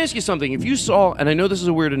 Like, let me ask you something. If you saw, and I know this is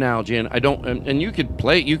a weird analogy, and I don't... And you could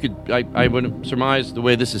play... I would surmise the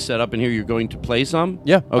way this is set up in here, you're going to play some?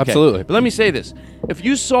 Yeah, okay. Absolutely. But let me say this. If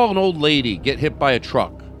you saw an old lady get hit by a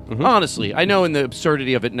truck, honestly, I know in the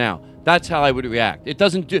absurdity of it now, that's how I would react. It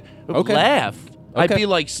doesn't do... Laugh. Okay. I'd be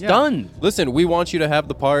like stunned. Yeah. Listen, we want you to have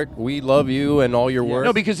the part. We love you and all your work.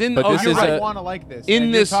 No, because you want to like this.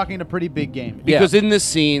 You're talking a pretty big game. Because in this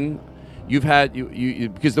scene, you've had you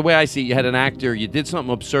because the way I see it, you had an actor, you did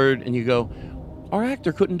something absurd, and you go, our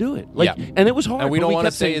actor couldn't do it. And it was hard. And we don't want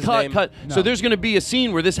to say his name. Cut. No. So there's going to be a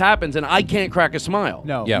scene where this happens, and I can't crack a smile.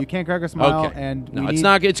 No, you can't crack a smile. Okay. And no, it's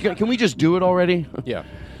not. Can we just do it already? Yeah.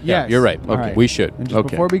 Yes. You're right. Okay. Right. We should. And just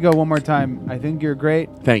before we go one more time, I think you're great.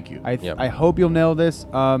 Thank you. I hope you'll nail this.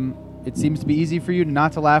 It seems to be easy for you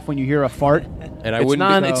not to laugh when you hear a fart. And I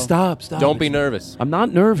wouldn't. Stop. Don't be nervous. I'm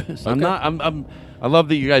not nervous. Okay. I'm not. I love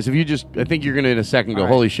that you guys. If you just, I think you're gonna in a second go,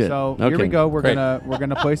 holy shit. So here we go. We're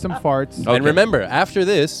gonna play some farts. Okay. And remember, after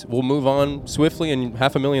this, we'll move on swiftly and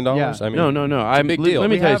 $500,000. Yeah. I mean, no. It's a big deal.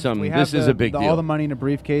 Let me tell you something. This is a big deal. All the money in a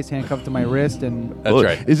briefcase, handcuffed to my wrist, and that's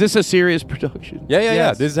right. Is this a serious production?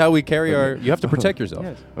 Yeah. This is how we carry our. You have to protect yourself.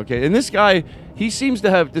 Yes. Okay. And this guy, he seems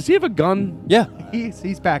to have. Does he have a gun? Yeah.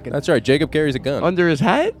 He's packing. That's right. Jacob carries a gun under his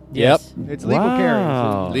hat. Yep. It's legal carry.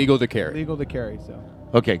 So legal to carry. Legal to carry. So.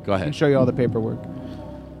 Okay, go ahead. I can show you all the paperwork.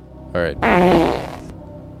 All right.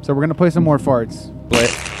 So we're gonna play some more farts. Play.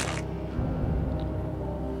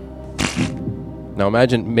 Now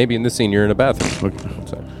imagine maybe in this scene you're in a bathroom.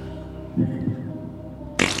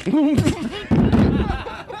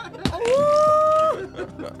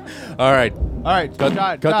 All right. Cut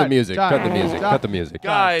the music. Cut the music.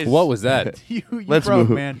 Guys. What was that? you let's broke,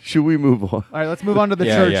 move. Man. Should we move on? All right, let's move on to the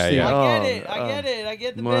church scene. I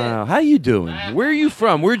get the bit. Wow. How you doing? Where are you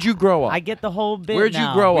from? Where'd you grow up? I get the whole bit. Where'd now.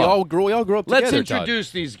 you grow up? We all grew up together. Let's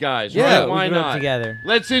introduce these guys. Yeah, right? Why we grew not? up together.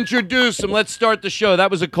 Let's introduce them. Let's start the show.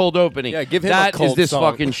 That was a cold opening. Yeah, give him that a cold is this song.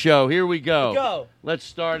 fucking show. Here we go. Go. Let's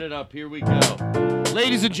start it up. Here we go.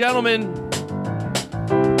 Ladies and gentlemen.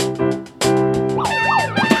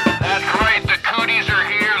 That's right, the Cooties are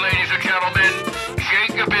here, ladies and gentlemen.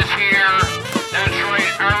 Jacob is here. That's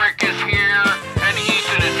right, Eric is here. And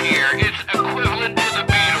Ethan is here. It's equivalent to the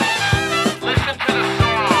Beatles. Listen to the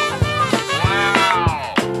song.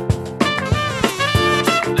 Wow.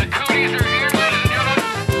 The Cooties are here, ladies and gentlemen.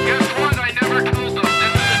 Guess what? I never told them.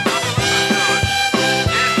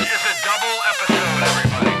 This is a double episode,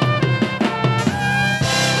 everybody.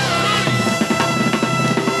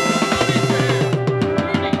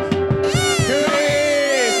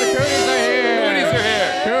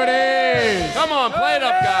 Come on, play it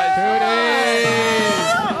up, guys. We're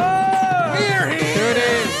here.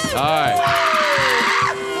 All right.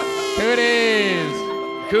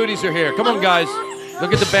 Cooties are here. Come on, guys.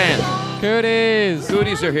 Look at the band.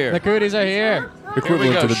 Cooties are here. The Cooties are here.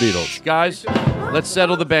 Equivalent to the Shh, Beatles. guys, let's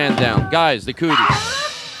settle the band down. Guys, the Cooties.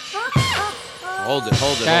 Hold it.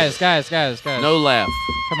 Guys. No laugh.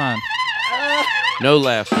 Come on. No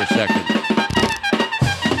laughs for a second.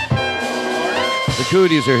 The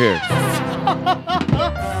Cooties are here.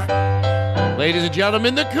 Ladies and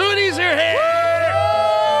gentlemen, the Cooties are here!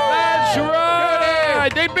 That's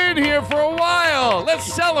right! They've been here for a while.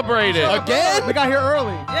 Let's celebrate it. Again? We got here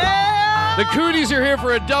early. The Cooties are here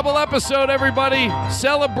for a double episode, everybody.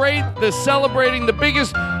 Celebrating the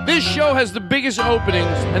biggest. This show has the biggest openings,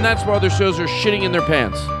 and that's why other shows are shitting in their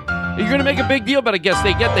pants. You're going to make a big deal about a guest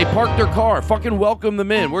they parked their car. Fucking welcome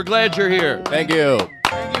them in. We're glad you're here. Thank you.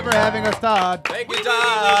 Thank you for having us, Todd. Thank you,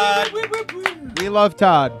 Todd. We love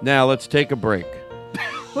Todd. Now, let's take a break.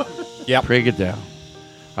 Yep. Break it down.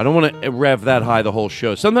 I don't want to rev that high the whole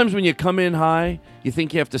show. Sometimes when you come in high, you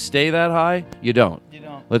think you have to stay that high. You don't.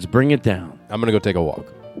 Let's bring it down. I'm going to go take a walk.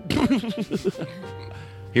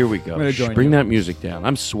 Here we go. I'm gonna join Bring you. that music down.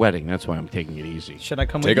 I'm sweating. That's why I'm taking it easy. Should I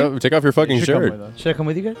come Take with you? off your fucking You should come shirt. with us. Should I come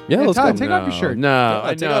with you guys? Yeah, let's Todd, go. take off your shirt. No,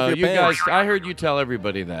 Take off your you pants. guys. I heard you tell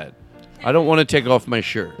everybody that. I don't want to take off my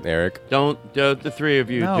shirt. Eric. Don't the three of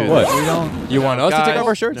you No, do What? that. we don't. You want us to take Guys, off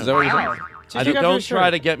our shirts? no. Is that what you're saying? Don't try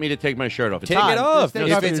to get me to take my shirt off. Take Todd, it off. just take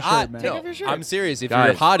If off it's your hot, shirt, man. no. Take off your shirt. I'm serious. If Guys.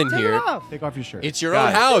 you're hot in Take here, it off. Take off your shirt. it's your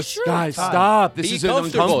Guys. own house. Guys, Todd. stop. This Be is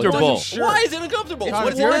comfortable. uncomfortable. Why is it uncomfortable? Todd,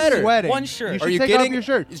 What's if you're the matter? sweating, One shirt. You should Are you take kidding? off your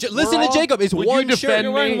shirt. Listen We're to all- Jacob. It's Would you one defend shirt.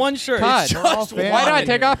 You're wearing me? one shirt. Todd, We're all Just fans. why not one.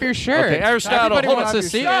 take off your shirt? Okay, Aristotle, Everybody hold wants on. to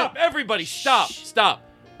see Stop, it. everybody, stop.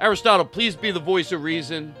 Aristotle, please be the voice of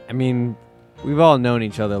reason. I mean, we've all known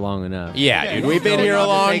each other long enough. Yeah, dude, we've been here a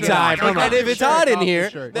long Take it off. time. Take And off if the it's shirt, hot in off the here,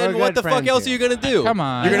 shirt. then We're what good the fuck friends else are here. you gonna do? Come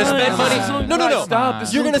on. You're gonna spend money. No. Stop. This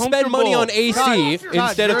is You're gonna spend money on AC Todd,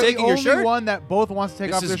 instead of you're taking your the shirt. only one that both wants to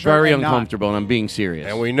take off This their is shirt. very and not. uncomfortable, and I'm being serious.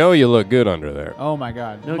 And we know you look good under there. Oh my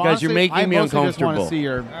God. No, guys, you're making I me mostly just want uncomfortable. to see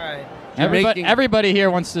your. All right. Everybody here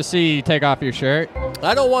wants to see you take off your shirt.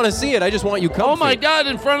 I don't want to see it. I just want you comfy. Oh my God!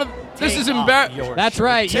 In front of this is embarrassing. That's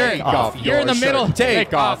right. Take off You're in the your middle. shirt.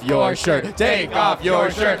 Take off your shirt. Take off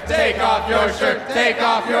your shirt. Take off your shirt. Take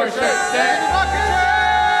off your shirt.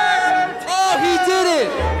 Oh, he did it!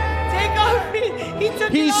 Take off. He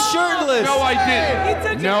took He's it off. shirtless. No, I He didn't.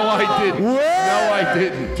 took it No, I off. didn't. No, I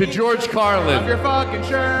didn't. To George Carlin. Your fucking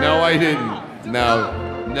shirt. No, I didn't.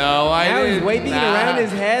 No, I Now didn't. he's waving it Nah. around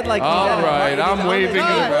his head like he's at All a right, party. I'm He's on waving the it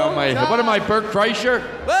side. around my head. What am I, Bert Kreischer?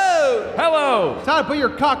 Whoa! Hello. Todd, put your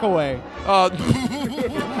cock away.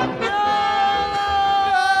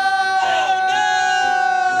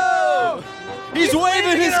 He's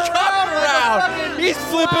waving his cock around. He's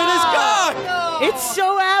flipping his cock. It's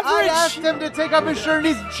so I average. asked him to take off his shirt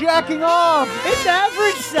and he's jacking off. It's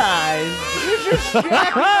average size. He's just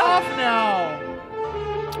jacking off now.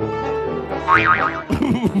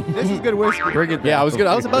 This is good whiskey. Bring it Yeah, I was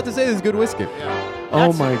down. about to say this is good whiskey.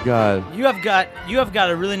 Oh my God. You have got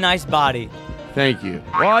a really nice body. Thank you.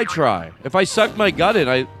 Well, I try. If I suck my gut in,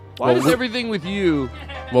 Why Well, does we- everything with you?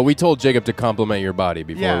 Well, we told Jacob to compliment your body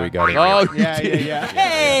before we got in. Oh, here. you did.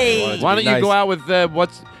 Hey! Why don't you go out with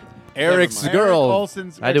what's Eric's Never mind. girl. Eric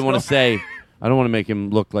Olsen's I didn't want to ex-girlfriend. say. I don't want to make him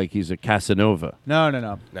look like he's a Casanova. No.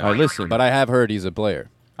 No. All right, listen. But I have heard he's a player.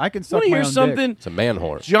 I can suck Want to my hear own something? dick. It's a man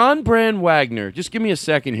whore. John Brand Wagner. Just give me a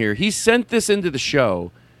second here. He sent this into the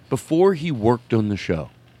show before he worked on the show,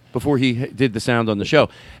 before he did the sound on the show,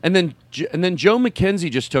 and then Joe McKenzie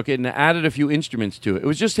just took it and added a few instruments to it. It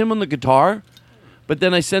was just him on the guitar. But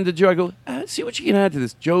then I send it to Joe. I go, see what you can add to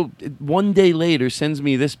this. Joe, one day later, sends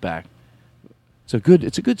me this back. It's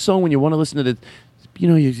a good song when you want to listen to it. You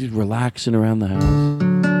know, you're just relaxing around the house.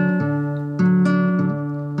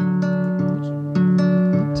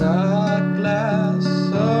 Todd Glass,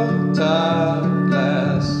 oh Todd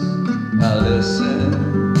Glass, I listen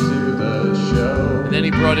to the show. And then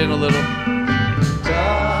he brought in a little.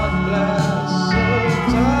 Todd Glass,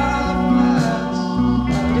 oh Todd Glass,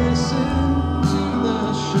 I listen to the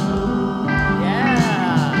show.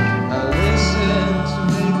 Yeah. I listen to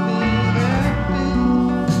make me happy,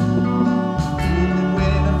 even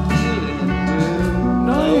when I'm feeling blue.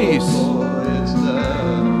 Nice. Oh boy, it's the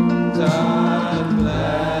Todd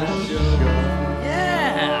Glass Show.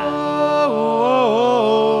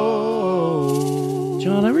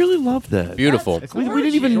 John, I really love that. Beautiful. We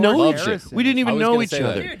didn't even know each other. Harrison. We didn't I even was know gonna each say that.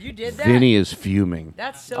 other. Dude, you did that? Vinny is fuming.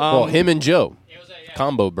 That's so Well, him and Joe.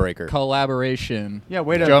 Combo breaker. Collaboration. Yeah,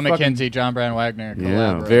 way to Joe fucking- McKenzie, John Brand Wagner. Yeah.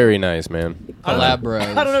 Collabor- Very nice, man.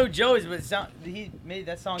 Collabros. I don't know who Joe is, but he made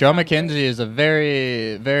that song. Joe sound good. McKenzie is a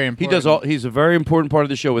very, very He important. does all. He's a very important part of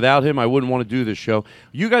the show. Without him, I wouldn't want to do this show.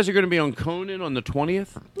 You guys are going to be on Conan on the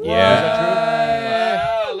 20th.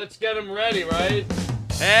 Yeah. Let's get him ready, right?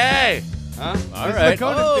 Hey. Huh? All This is right. the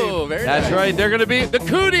Conan Oh, very That's nice. right. They're going to be the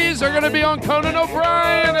Cooties are going to be on Conan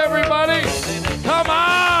O'Brien. Everybody, come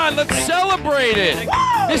on, let's celebrate it.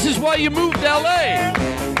 This is why you moved to L.A.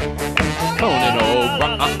 Conan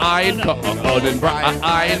O'Brien, Conan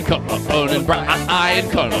Bryan, Conan Bryan, Conan Bryan,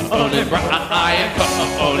 Conan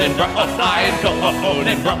Bryan,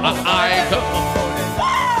 Conan Bryan.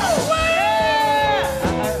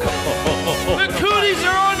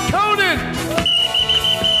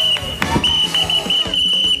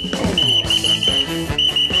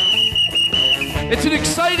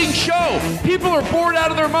 are bored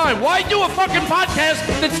out of their mind. Why do a fucking podcast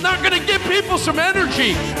that's not going to give people some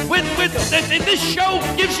energy? This show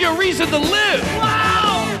gives you a reason to live.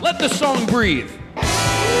 Wow! Let the song breathe.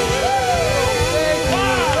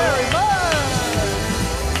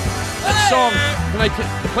 That song. Can I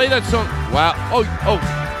play that song? Wow. Oh.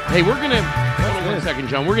 Hey, we're gonna. Hold on 1 second,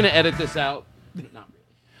 John. We're gonna edit this out. Not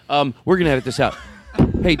really. We're gonna edit this out.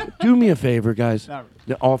 Hey, do me a favor, guys.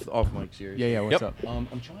 Off mic, serious. Yeah. What's up? I'm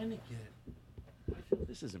trying to get.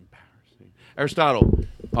 This is embarrassing. Aristotle,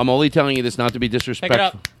 I'm only telling you this not to be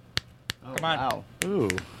disrespectful. Come on. Wow. Ooh.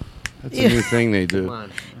 That's a new thing they do. Come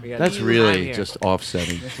on. That's really just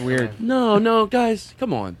offsetting. That's weird. No, guys,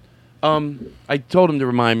 come on. I told him to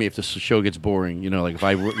remind me if the show gets boring. You know, like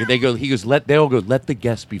if they'll go, let the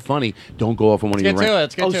guests be funny. Don't go off on one of your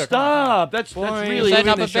Let's get to it. Stop. That's really setting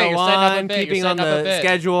up the a show bit. on, keeping on the bit.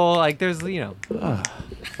 schedule. Like there's,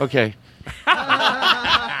 Okay.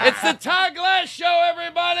 It's the Todd Glass Show,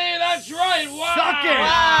 everybody. That's right.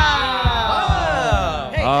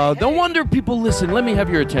 Wow. No wonder people listen. Let me have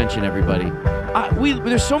your attention, everybody.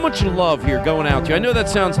 There's so much love here going out to you. I know that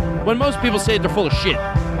sounds, when most people say it, they're full of shit.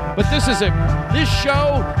 But this is this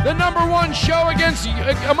show, the #1 show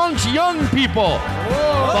amongst young people.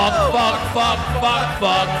 Fuck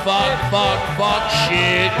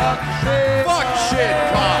shit.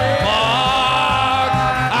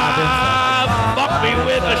 Fuck me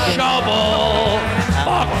with a shovel.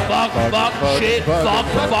 Fuck shit. Fuck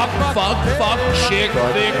shit.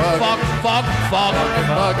 Big fuck.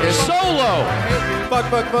 Solo.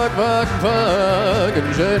 Fuck,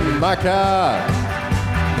 and shit in my car.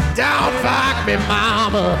 Don't fuck me,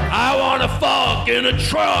 mama. I wanna fuck in a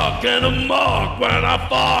truck and a muck when I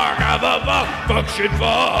fuck. Fuck shit,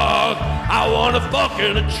 fuck. I wanna fuck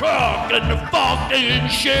in a truck and the fucking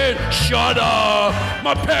shit. Shut up.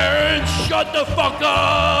 My parents, shut the fuck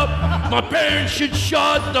up. My parents should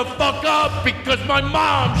shut the fuck up because my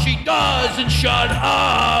mom, she doesn't shut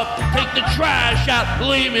up. Take the trash out,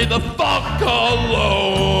 leave me the fuck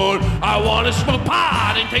alone. I wanna smoke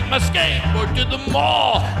pot and take my skateboard to the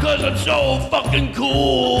mall. Cause I'm so fucking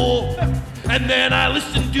cool. And then I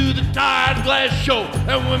listen to the Todd Glass Show.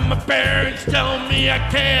 And when my parents tell me I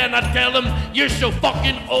can, I tell them, you're so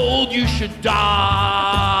fucking old, you should die.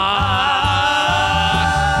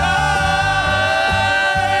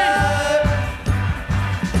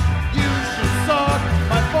 You should suck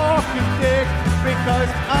my fucking dick because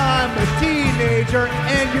I'm a teenager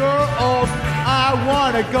and you're old. I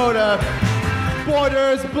wanna go to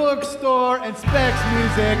Borders Bookstore and Specs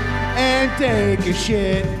Music and take a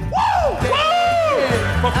shit. Woo!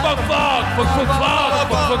 Fuck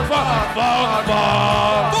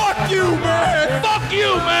you, man! Fuck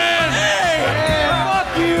you, man! Hey, fuck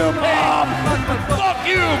you, Mom! Fuck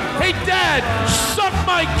you! Hey, Dad, suck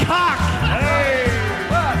my cock! Hey!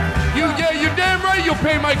 You're damn right you'll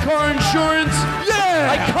pay my car insurance! Yeah!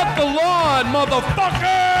 I cut the lawn,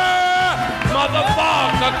 motherfucker!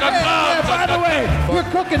 Hey, by the way, your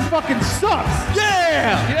cooking fucking sucks.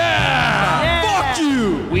 Yeah! Fuck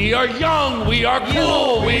you! We are young, we are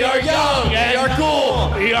cool, we are young and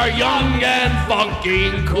cool. We are young and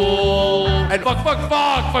fucking cool. And fuck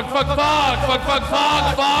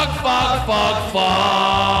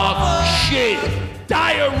shit.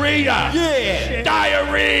 Diarrhea! Yeah!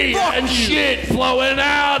 Diarrhea and shit flowing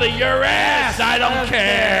out of your ass! I don't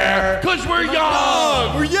care! Cause we're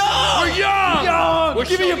young! We're young! We're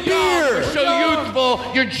Give me a beer! We're so youthful,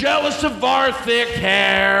 you're jealous of our thick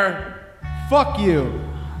hair! Fuck you!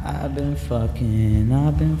 I've been fucking.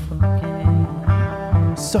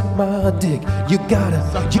 Suck my dick, you gotta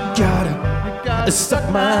suck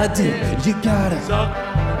my dick, you're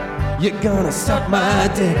gonna suck my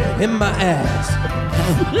dick in my ass.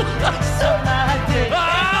 Suck my dick.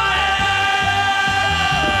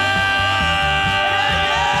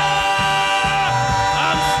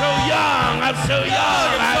 I'm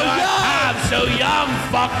so young,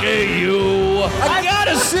 fucking you. I got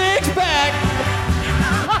a six-pack.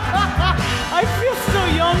 I feel so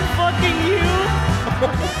young, fucking you.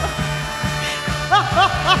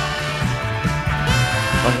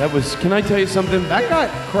 That was. Can I tell you something? That got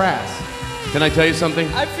crass. Can I tell you something?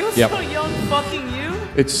 I feel so young, fucking you.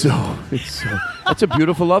 It's so. That's a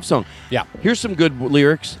beautiful love song. Yeah. Here's some good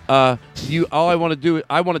lyrics. All I want to do,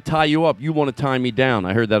 I want to tie you up. You want to tie me down.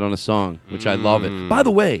 I heard that on a song, which I love it. By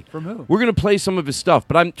the way, from who? We're gonna play some of his stuff,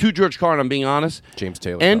 but I'm to George Carlin. I'm being honest. James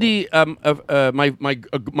Taylor. Andy,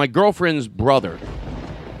 my girlfriend's brother.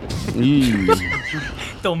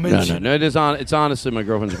 Don't mention. No. It's honestly my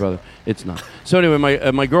girlfriend's brother. It's not. So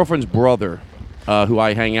anyway, my girlfriend's brother, who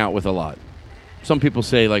I hang out with a lot. Some people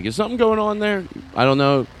say, like, is something going on there? I don't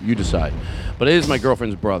know. You decide. But it is my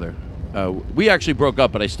girlfriend's brother. We actually broke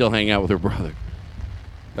up, but I still hang out with her brother.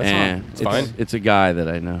 That's fine. It's fine. It's a guy that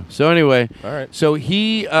I know. So anyway, all right. So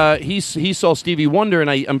he saw Stevie Wonder, and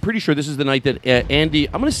I'm pretty sure this is the night that Andy.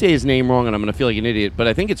 I'm going to say his name wrong, and I'm going to feel like an idiot, but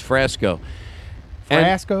I think it's Frasco.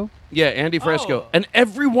 Frasco? Yeah, Andy Frasco. And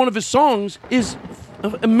every one of his songs is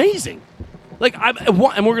amazing. Like, and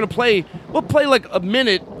we're going to play. We'll play like a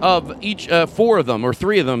minute of each 4 of them or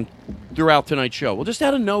 3 of them throughout tonight's show. Well, just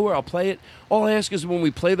out of nowhere, I'll play it. All I ask is when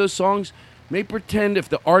we play those songs, may pretend if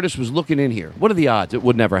the artist was looking in here. What are the odds? It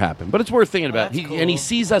would never happen. But it's worth thinking about. That's cool. And he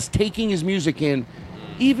sees us taking his music in,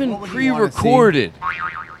 even pre-recorded.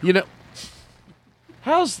 You know,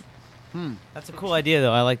 how's... That's a cool idea,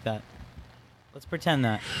 though. I like that. Let's pretend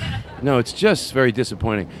that. No, it's just very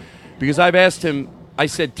disappointing. Because I've asked him, I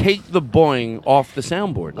said, take the boing off the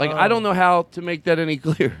soundboard. Like, I don't know how to make that any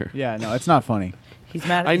clearer. Yeah, no, it's not funny. He's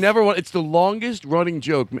mad. I never want... It's the longest running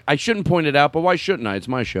joke. I shouldn't point it out, but why shouldn't I? It's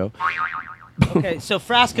my show. Okay, so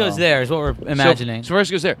Frasco's there is what we're imagining. So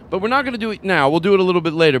Frasco's there. But we're not going to do it now. We'll do it a little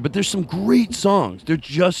bit later. But there's some great songs. They're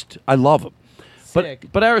just... I love them. Sick.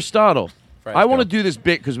 But Aristotle, Frasco. I want to do this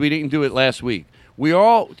bit because we didn't do it last week. We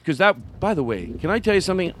all... Because that... By the way, can I tell you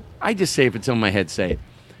something? I just say if it's on my head, say it.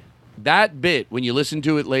 That bit, when you listen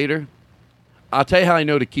to it later, I'll tell you how I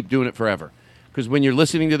know to keep doing it forever. Because when you're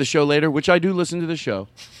listening to the show later, which I do listen to the show,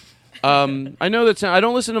 I know that I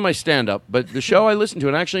don't listen to my stand-up, but the show I listen to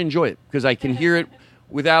and I actually enjoy it because I can hear it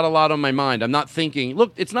without a lot on my mind. I'm not thinking,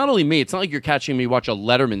 look, it's not only me. It's not like you're catching me watch a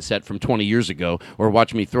Letterman set from 20 years ago or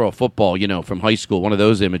watch me throw a football, from high school, one of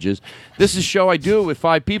those images. This is a show I do it with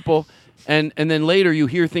 5 people, and then later you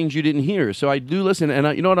hear things you didn't hear. So I do listen,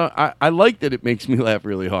 and you know what? I like that it makes me laugh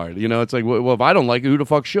really hard. It's like, well, if I don't like it, who the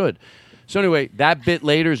fuck should? So anyway, that bit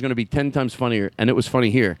later is going to be 10 times funnier, and it was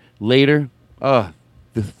funny here. Later, the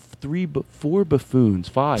 4 buffoons,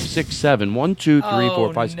 5, 6, 7, 1, 2, 3,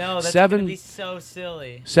 4, 5, no, that's 7. gonna be so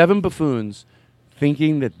silly. 7 buffoons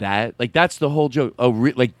thinking that like that's the whole joke. Oh,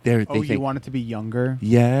 they You think, want it to be younger?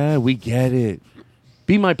 yeah, we get it.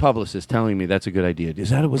 Be my publicist telling me that's a good idea.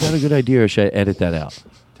 Was that a good idea, or should I edit that out?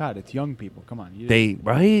 Todd, it's young people. Come on.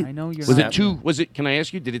 Right? I know you're Was not. it too? Was it? Can I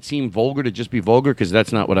ask you? Did it seem vulgar to just be vulgar? Because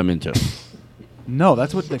that's not what I'm into. No,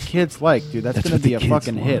 that's what the kids like, dude. That's going to be a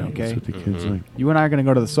fucking hit, okay? That's what the kids like. You and I are going to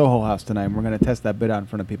go to the Soho House tonight, and we're going to test that bit out in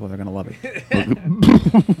front of people. They're going to love it.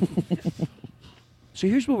 So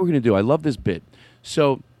here's what we're going to do. I love this bit.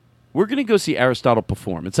 So we're going to go see Aristotle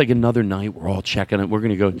perform. It's like another night. We're all checking it. We're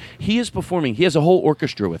going to go. He is performing. He has a whole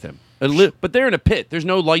orchestra with him. But they're in a pit. There's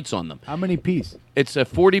no lights on them. How many piece? It's a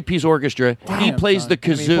 40-piece orchestra. He plays the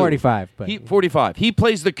kazoo. 45. But 45. He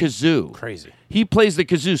plays the kazoo. Crazy. He plays the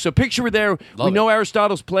kazoo. So picture we're there. We know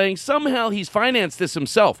Aristotle's playing. Somehow he's financed this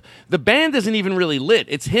himself. The band isn't even really lit.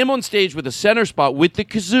 It's him on stage with a center spot with the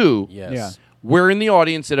kazoo. Yes. Yeah. We're in the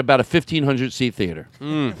audience at about a 1,500-seat theater.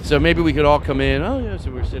 So maybe we could all come in. Oh, yeah,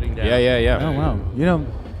 so we're sitting down. Yeah. Oh, wow.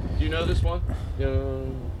 Do you know this one?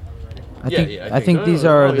 I think these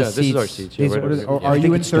are the This is our seats. seats. Yeah, These right are- over there. are I think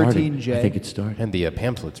you in it started. 13J? I think it started. And the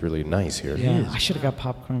pamphlet's really nice here. Yeah, I should have got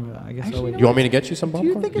popcorn, but I guess I'll wait. You want me to get you some Do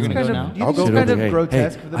popcorn? you think You're it's gonna kind go of, now? do you I'll think go it's kind over of here.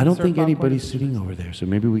 grotesque for them I don't to serve think popcorn? anybody's sitting over there, so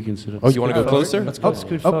maybe we can sit up. Oh, you want to go closer? Let's go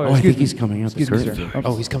scoot Oh, forward. I excuse think he's coming out the Excuse me, curtain. sir.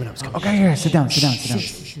 Oh, he's coming up. He's coming up. Okay, here, sit down. Sit down.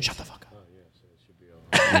 Shut the fuck up.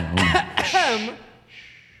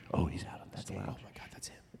 Oh, he's out on the stage. Oh my god, that's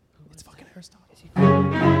him. It's fucking Aristotle.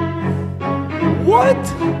 What?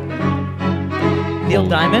 Neil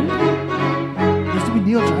Diamond? Used to be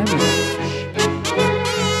Neil Diamond.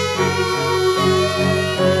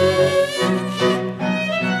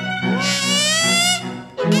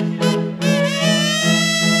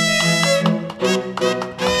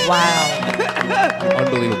 Wow.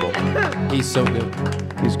 Unbelievable. He's so good.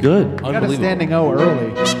 He's good. Got a Unbelievable. standing O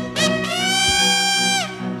early.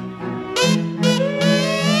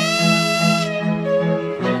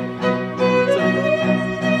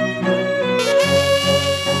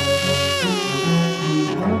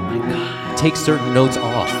 Take certain notes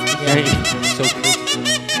off. So crazy.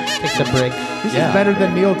 Take the break. This Yeah. is better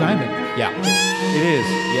than Neil Diamond. Yeah. It is.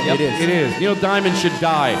 Yeah, it is. It is. Neil Diamond should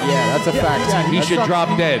die. Yeah, that's a fact. He That's should some-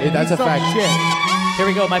 drop dead. That's a Some fact. shit. Here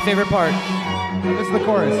we go, my favorite part. This is the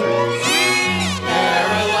chorus.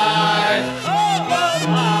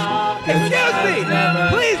 Excuse me!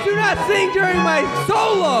 Please do not sing during my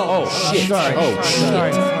solo! Oh, shit. Sorry. Oh, shit.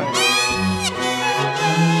 Sorry.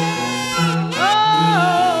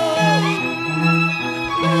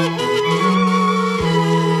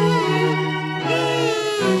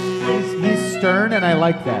 He's stern, and I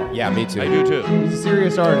like that. Yeah, me too. I do too. He's a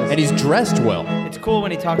serious artist. And he's dressed well. It's cool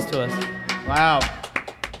when he talks to us. Wow.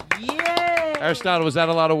 Aristotle, was that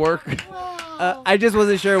a lot of work? I just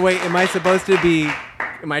wasn't sure. Wait, am I supposed to be?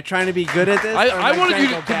 Am I trying to be good at this? I wanted you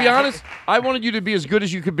to be honest. I wanted you to be as good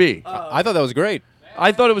as you could be. I thought that was great.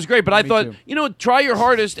 I thought it was great, but I thought, too. Try your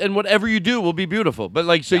hardest, and whatever you do will be beautiful.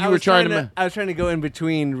 But so you were trying to. I was trying to go in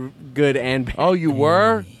between good and bad. Oh, you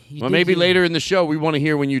were. Well, maybe later in the show we want to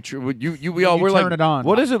hear when you. We all were like, turn it on.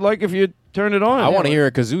 What is it like if you turn it on? I want to hear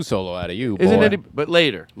a kazoo solo out of you, boy. Isn't it? But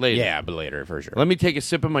later. Yeah, but later for sure. Let me take a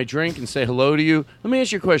sip of my drink and say hello to you. Let me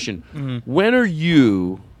ask you a question. When are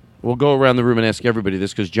you? We'll go around the room and ask everybody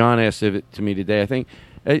this because John asked it to me today. I think.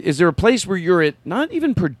 Is there a place where you're at, not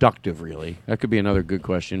even productive, really? That could be another good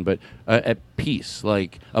question, but at peace,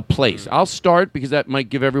 like a place. I'll start because that might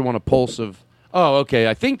give everyone a pulse of, oh, okay,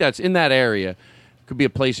 I think that's in that area. Could be a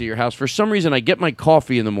place at your house. For some reason, I get my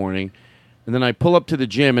coffee in the morning, and then I pull up to the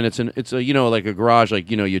gym, and it's like a garage,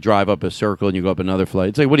 like, you drive up a circle and you go up another flight.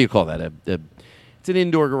 It's like, what do you call that? It's an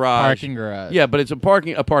indoor garage. Parking garage. Yeah, but it's a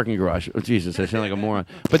parking garage. Oh, Jesus, I sound like a moron.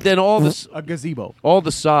 But then a gazebo. All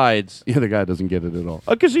the sides. Yeah, the guy doesn't get it at all.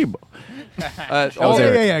 A gazebo.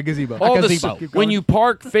 Gazebo. When you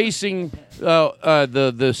park facing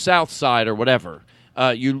the south side or whatever,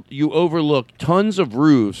 you overlook tons of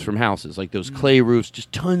roofs from houses, like those clay roofs,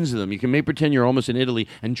 just tons of them. You can make pretend you're almost in Italy,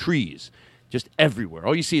 and trees just everywhere.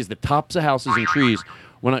 All you see is the tops of houses and trees.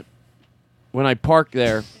 When I park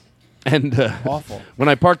there. And awful. When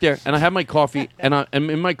I park there and I have my coffee and I'm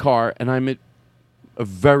in my car and I'm a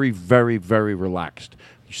very, very, very relaxed.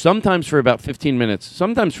 Sometimes for about 15 minutes,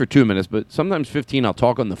 sometimes for 2 minutes, but sometimes 15. I'll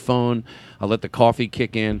talk on the phone. I'll let the coffee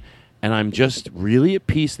kick in, and I'm just really at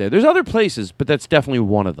peace there. There's other places, but that's definitely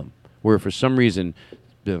one of them where for some reason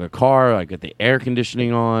in the car I got the air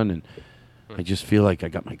conditioning on and I just feel like I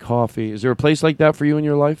got my coffee. Is there a place like that for you in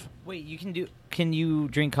your life? Wait, can you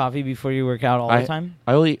drink coffee before you work out all the time?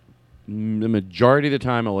 The majority of the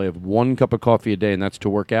time, I only have 1 cup of coffee a day, and that's to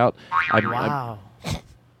work out. Wow.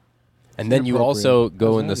 And then you also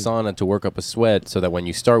go in the sauna to work up a sweat so that when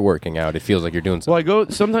you start working out, it feels like you're doing something. Well, I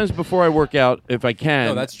go sometimes before I work out, if I can.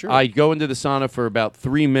 No, that's true. I go into the sauna for about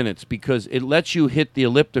 3 minutes because it lets you hit the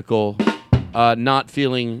elliptical not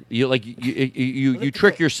feeling you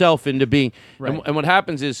trick yourself into being right. And what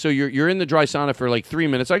happens is you're in the dry sauna for like 3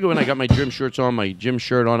 minutes. I go in, I got my gym shorts on, my gym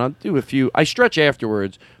shirt on. I'll do a few. I stretch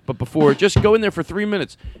afterwards, but before just go in there for 3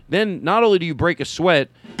 minutes. Then not only do you break a sweat,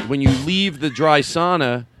 when you leave the dry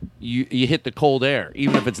sauna, you hit the cold air,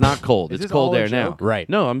 even if it's not cold. It's cold air now. Right.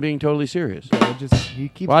 No, I'm being totally serious.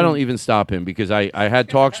 I don't even stop him because I had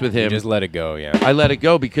talks with him. You just let it go, yeah. I let it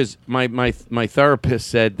go because my therapist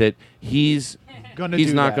said that he's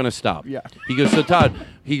not going to stop. Yeah. He goes, so Todd,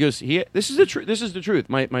 this is the truth. This is the truth.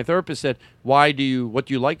 My therapist said, what do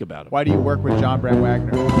you like about him? Why do you work with John Brand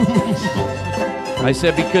Wagner? I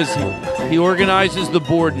said because he organizes the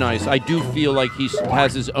board nice. I do feel like he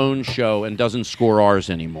has his own show and doesn't score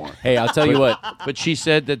ours anymore. Hey, I'll tell you what. But she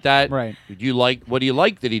said that right. what do you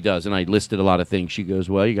like that he does? And I listed a lot of things. She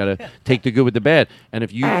goes, well, you got to take the good with the bad. And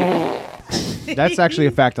if you that's actually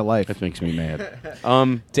a fact of life. That makes me mad.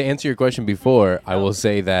 To answer your question before, I will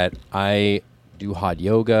say that I do hot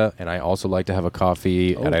yoga, and I also like to have a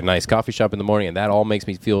coffee at a nice coffee shop in the morning, and that all makes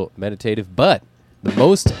me feel meditative. But the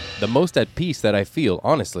most at peace that I feel,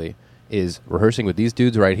 honestly, is rehearsing with these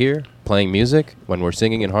dudes right here, playing music when we're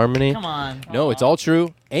singing in harmony. Come on. No, it's all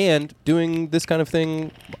true. And doing this kind of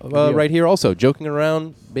thing right here also, joking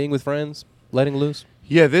around, being with friends, letting loose.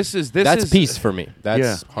 Yeah, that's peace for me.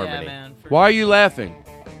 That's harmony. Yeah, man, Why are you laughing?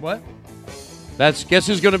 What? Guess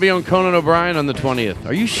who's going to be on Conan O'Brien on the 20th?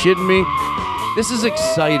 Are you shitting me? This is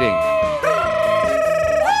exciting.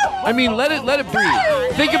 I mean, let it breathe.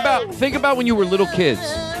 Think about when you were little kids.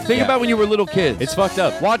 Think about when you were little kids. It's fucked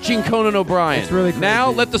up. Watching Conan O'Brien. It's really crazy. Now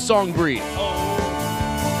let the song breathe.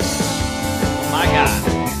 My God.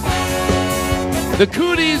 The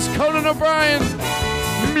Cooties, Conan O'Brien,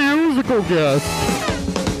 musical guest.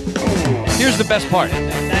 Here's the best part.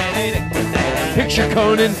 Picture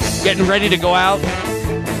Conan getting ready to go out.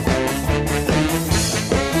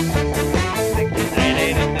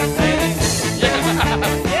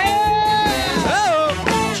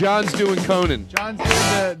 John's doing Conan. John's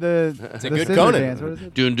doing the It's a good scissor Conan. dance. What is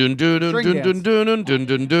it? Dun dun dun dun String dun dance. dun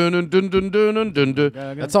dun dun dun dun dun dun dun dun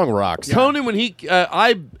dun. That song rocks. Conan, when he,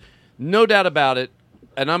 no doubt about it,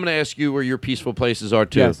 and I'm going to ask you where your peaceful places are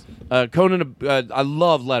too. Yes. Conan, I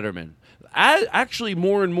love Letterman. Actually,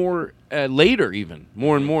 more and more later, even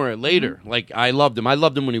more and more later. Mm-hmm. Like I loved him. I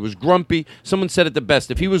loved him when he was grumpy. Someone said it the best.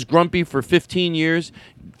 If he was grumpy for 15 years,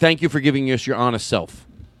 thank you for giving us your honest self.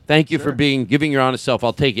 Thank you for giving your honest self.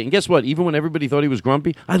 I'll take it. And guess what? Even when everybody thought he was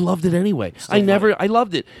grumpy, I loved it anyway. I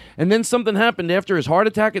loved it. And then something happened after his heart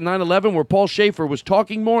attack at 9/11 where Paul Schaefer was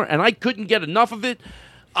talking more, and I couldn't get enough of it.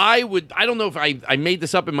 I don't know if I made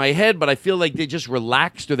this up in my head, but I feel like they just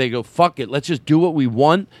relaxed or they go, fuck it, let's just do what we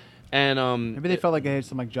want. And maybe they felt like they had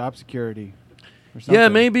some like job security or something. Yeah,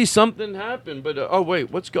 maybe something happened. But oh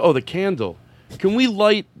wait, let's go. Oh, the candle. Can we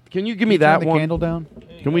light? Can you give me that turn one? the candle down?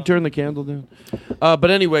 Can we turn the candle down?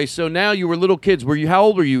 But anyway, so now you were little kids. How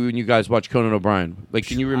old were you when you guys watched Conan O'Brien? Like,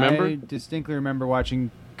 can you remember? I distinctly remember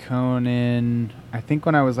watching Conan. I think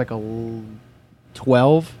when I was like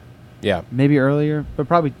 12. Yeah, maybe earlier, but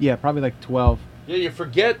probably like 12. Yeah, you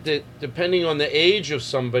forget that depending on the age of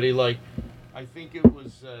somebody, like I think it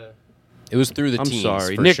was. It was through the I'm teens,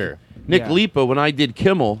 sorry, for Nick. sure. Nick Lipa, when I did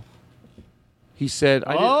Kimmel, he said,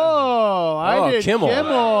 I did Kimmel.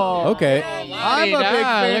 Okay. I'm a big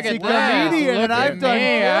fancy comedian, and I've done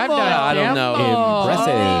Kimmel. I don't know.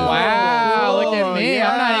 Impressive. Wow, look at me.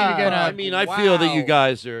 yeah. I'm not even gonna. I mean, I feel that you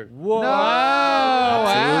guys are. Whoa!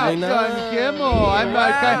 Absolutely I've not. done Kimmel. I'm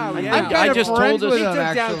kind I of just friends told us- with him,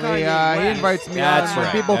 actually. He invites me That's on when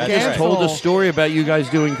right. people That's I just cancel. told a story about you guys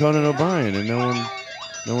doing Conan O'Brien, and no one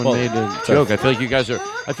Well, made a joke. I feel like you guys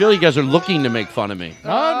are looking to make fun of me.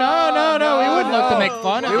 No. We wouldn't look to make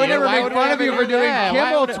fun of you. We would never Why make fun of you for doing that? Why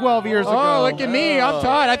Kimmel would- 12 years ago. Oh, look at me. I'm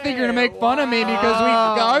Todd. I think you're going to make fun of me because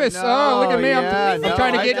look at me. I'm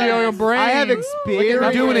trying to get into your brain. I have experience.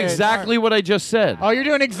 You're doing exactly what I just said. Oh, you're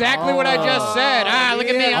doing exactly what I just said. Look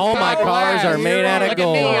at me. I'm All my Todd cars Glass. are made out of Look at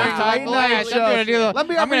me. gold. I'm Todd Glass. I'm going to do the. Let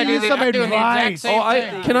me- I'm I'm going gonna to do use some I'm doing the exact advice.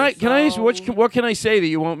 same thing. Can I ask you what can I say that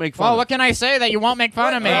you won't make fun Oh, of? what can I say that you won't make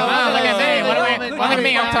fun of me? Wow, look at me. Look at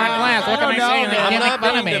me. I'm Todd Glass. What can I say that you can't make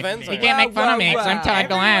fun of me? You can't make fun of me because I'm Todd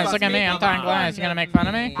Glass. Look at me. I'm Todd Glass. You going to make fun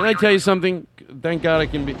of me? Can I tell you something? Thank God I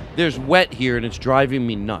can be. There's wet here and it's driving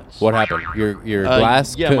me nuts. What happened? Your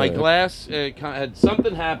glass? Yeah, my glass had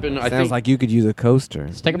something happen. I Sounds think. like you could use a coaster.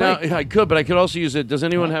 Let's take a No, break. I could, but I could also use it. Does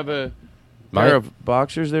anyone have a My- pair of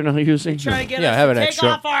boxers they're not using? Yeah, I have an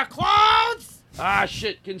extra. our clothes. Ah,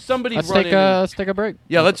 shit! Can somebody Let's run take in? let's take a break.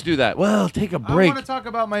 Yeah, let's do that. Well, take a I break. want to talk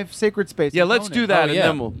about my sacred space. Yeah, in let's Conan. do that, Oh, and yeah.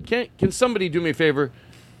 then we'll. Can somebody do me a favor?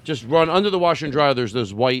 Just run under the washer and dryer. There's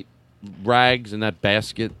those white rags in that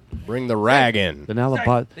basket. Bring the rag in. The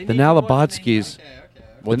Nalabotskis.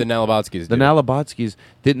 What the Nalabotskis The do. Nalabotskis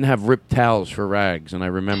didn't have ripped towels for rags, and I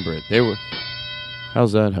remember it. They were.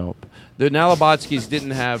 How's that help? The Nalabotskis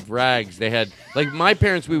didn't have rags. They had, like my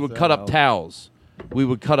parents. We would cut up towels. We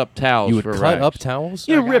would cut up towels. You would for cut rags. up towels?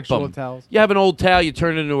 You Like rip actual them. towels? You have an old towel, you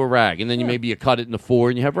turn it into a rag, and then maybe you cut it into four,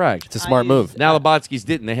 and you have rags. It's a smart move. Nalabotskis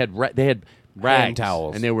didn't. They had rags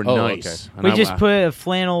towels. and they were Oh, nice. okay. And We I- just put a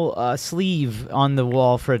flannel sleeve on the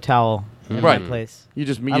wall for a towel in Right. my place. You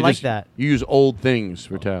just I like that. You use old things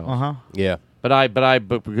for towels. Yeah. But I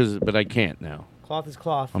can't now. Cloth is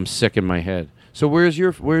cloth. I'm sick in my head. So where's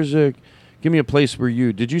give me a place where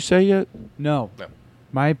did you say yet? No.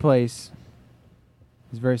 My place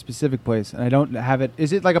is a very specific place, and I don't have it.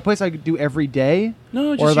 Is it like a place I could do every day?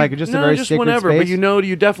 No, or like just a very just sacred whenever. space? But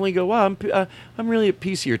you definitely go. Wow, I'm really at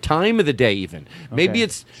peace here. Time of the day, even. Maybe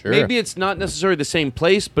Okay. it's not necessarily the same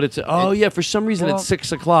place, but it's for some reason Well, it's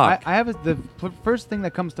 6 o'clock. I have the first thing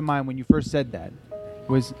that comes to mind when you first said that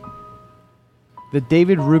was the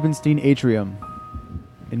David Rubenstein Atrium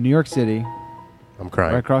in New York City. I'm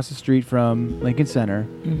crying. Right across the street from Lincoln Center.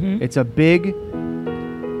 Mhm. It's a big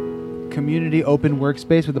community open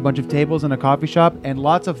workspace with a bunch of tables and a coffee shop and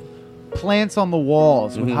lots of plants on the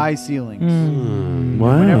walls with high ceilings.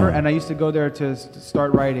 Wow. And I used to go there to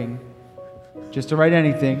start writing, just to write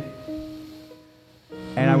anything.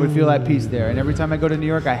 And I would feel at peace there. And every time I go to New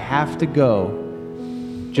York, I have to go,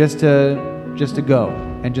 just to go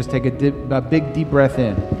and just take a big deep breath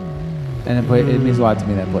in. And then it means a lot to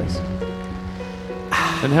me, that place.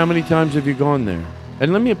 And how many times have you gone there?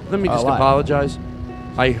 And let me just lot. apologize.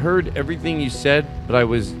 I heard everything you said, but I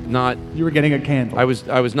was not. You were getting a candle. I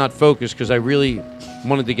was not focused because I really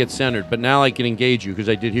wanted to get centered. But now I can engage you because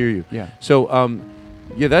I did hear you. Yeah. So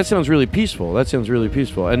yeah, that sounds really peaceful. And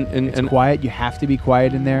It's quiet. You have to be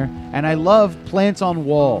quiet in there. And I love plants on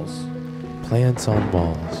walls. Plants on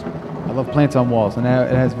walls. I love plants on walls, and it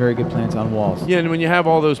has very good plants on walls. Yeah, and when you have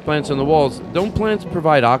all those plants on the walls, don't plants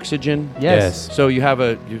provide oxygen? Yes. So you have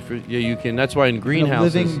you can. That's why in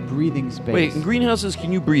greenhouses. A living, breathing space. Wait, in greenhouses,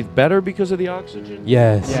 can you breathe better because of the oxygen?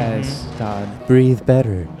 Yes. Yes, Todd. Breathe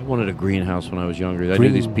better. I wanted a greenhouse when I was younger. I knew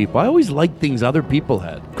these people. I always liked things other people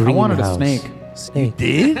had. I wanted a snake. Snake.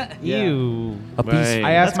 Did? Ew. A piece.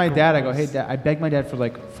 I asked my dad. I go, hey, Dad. I begged my dad for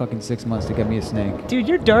like fucking 6 months to get me a snake. Dude,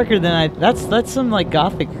 you're darker than I. That's some like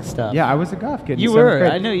gothic stuff. Yeah, I was a goth kid. in You seventh were.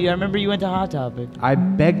 grade. I know you. I remember you went to Hot Topic. I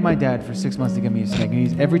begged my dad for 6 months to get me a snake,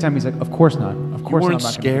 and every time he's like, "Of course not. Of course weren't not." I'm not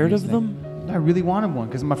gonna scared get of you a them? snake." I really wanted one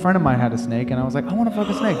because my friend of mine had a snake, and I was like, "I want to fuck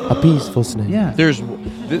a snake." A peaceful snake. Yeah.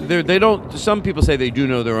 They don't. Some people say they do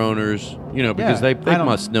know their owners, because Yeah, they I don't-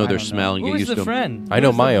 must know I their don't know. smell and Who get was used the to 'em. friend? I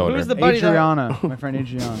know my owner. Who was the buddy? Adriana, my friend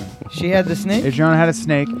Adriana. She had the snake. Adriana had a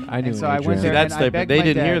snake. I knew and so I went See, there. that's and I they begged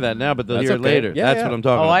didn't my hear dad- that now, but they'll That's hear it okay. later. Yeah, That's yeah. what I'm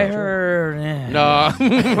talking Oh, I about. heard. No.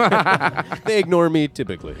 They ignore me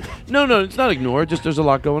typically. No, it's not ignore. Just there's a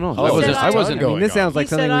lot going on. Oh, I wasn't. there's I a ton wasn't. I mean, this sounds like He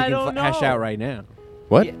something said, we "I can don't hash know." out right now.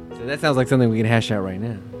 What? So that sounds like something we can hash out right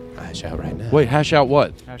now. Hash out right now. Wait, hash out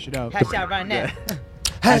what? Hash it out. Hash out right now.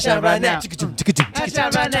 Hash out right now. Hash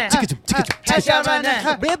out right now. Hash out right now.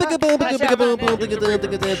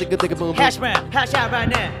 Hash man. Hash out right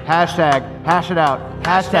now. Hashtag hash it out.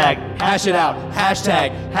 Hashtag Hash it out.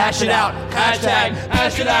 Hashtag hash it out. Hashtag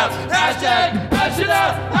hash it out. Hashtag hash it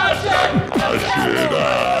out. Hashtag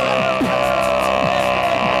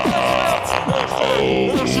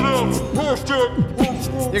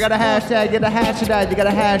You got a hashtag, you got a hash it out. You got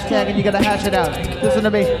a hashtag and you got to hash it out. Listen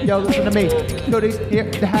to me, yo, listen to me. Goodies, here,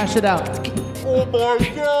 to hash it out. Oh my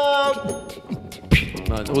God!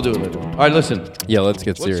 We'll do it later. All right, listen. Yeah, let's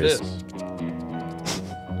get What's serious. this?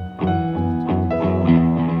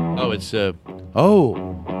 Oh, it's oh.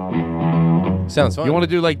 Sounds fun. You want to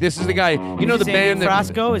do like this is the guy? You know the band that.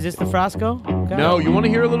 Frosco? Is this the Frosco guy? No, you want to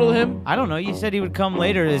hear a little of him? I don't know. You said he would come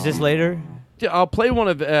later. Is this later? I'll play one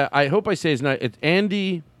of. I hope I say his name. It's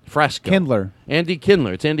Andy Frasco. Kindler. Andy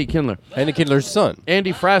Kindler. It's Andy Kindler. Andy Kindler's son.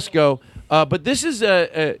 Andy Frasco. But this is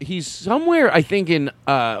he's somewhere I think in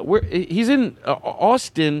where he's in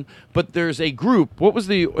Austin. But there's a group. What was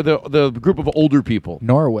the group of older people?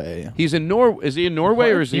 Norway. He's in Is he in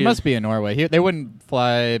Norway or is he? He must be in Norway. They wouldn't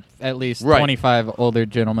fly at least Right. 25 older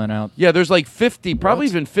gentlemen out. Yeah, there's like 50, probably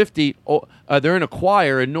even 50. They're in a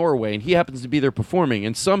choir in Norway, and he happens to be there performing.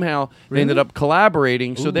 And somehow they ended up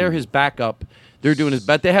collaborating. So they're his backup. They're doing his.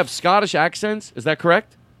 But they have Scottish accents. Is that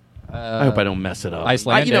correct? I hope I don't mess it up.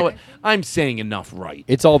 Icelandic. You know what? I'm saying enough right.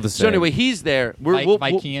 It's all the same. So anyway, he's there.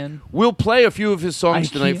 Viking. We'll play a few of his songs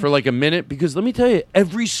tonight Viking. for like a minute because let me tell you,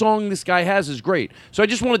 every song this guy has is great. So I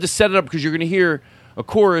just wanted to set it up because you're going to hear a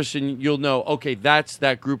chorus and you'll know, okay, that's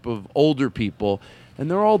that group of older people. And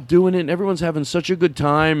they're all doing it, and everyone's having such a good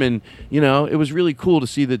time. And, it was really cool to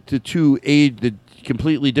see the the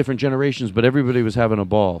completely different generations, but everybody was having a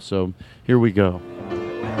ball. So here we go.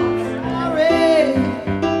 Sorry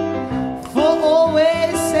for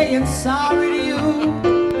always saying sorry to you.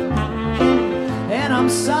 And I'm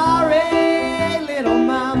sorry, little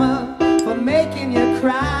mama, for making you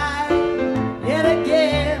cry yet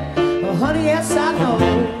again. Oh, honey, yes, I know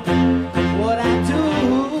what I do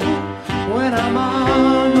when I'm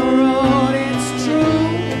on the road. It's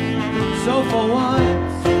true. So for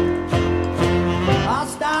once, I'll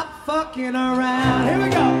stop fucking around. Here we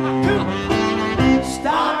go.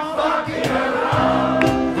 Stop fucking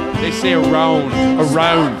around. They say around.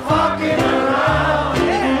 Fucking around.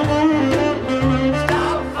 Yeah.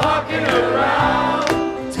 Stop fucking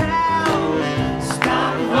around. Town.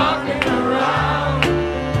 Stop fucking around.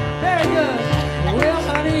 Very good. Well,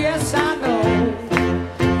 honey, yes, I know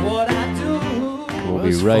what I do. We'll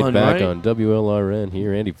be That's right fun, back right? on WLRN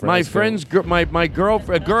here, Andy Frasco. My friend's my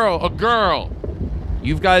girlfriend, a girl.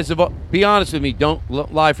 You guys have be honest with me. Don't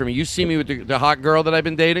lie for me. You see me with the hot girl that I've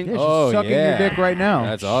been dating. Yeah, she's sucking your dick right now.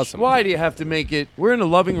 That's awesome. Why do you have to make it? We're in a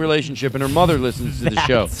loving relationship, and her mother listens to the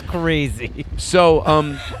show. That's crazy.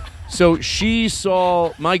 So, so she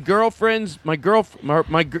saw my girlfriend's brother,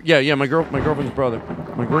 my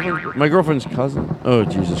girlfriend's cousin. Oh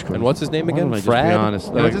Jesus Christ! And what's his name Why again? don't I just be Frad?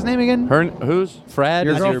 honest? What's his name again? Who's? Frad?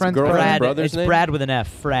 Your Is girlfriend's Brad. brother's It's name? Brad with an F.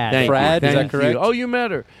 Frad. Thank Frad, you, is that thank you. correct? Oh, you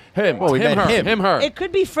met her. Him. Oh, we him, met her. him. Her. It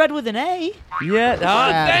could be Fred with an A. Yeah.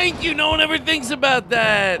 Frad. Thank you. No one ever thinks about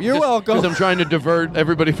that. You're welcome. Because I'm trying to divert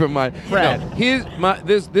everybody from my. Frad.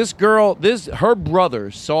 Her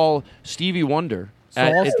brother saw Stevie Wonder.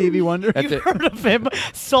 Stevie Wonder. At You've the, heard of him?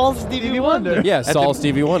 Saul Stevie Wonder. Yeah, Saul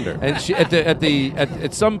Stevie Wonder. and she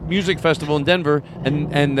at some music festival in Denver,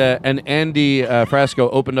 and Andy Frasco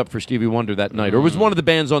opened up for Stevie Wonder that night, or was one of the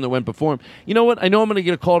bands on that went before him. You know what? I know I'm going to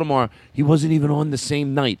get a call tomorrow. He wasn't even on the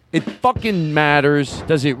same night. It fucking matters.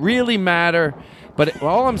 Does it really matter? But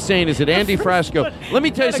all I'm saying is that Andy Frasco. Let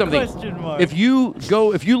me tell you Not a something. question mark. If you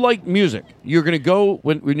like music, you're going to go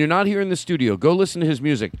when you're not here in the studio. Go listen to his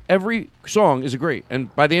music. Every song is great,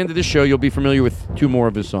 and by the end of this show, you'll be familiar with 2 more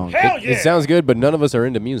of his songs. It sounds good, but none of us are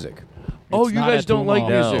into music. Oh, It's you not guys a don't like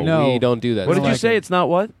tumor. music. No, we don't do that. What did you like say? it. It's not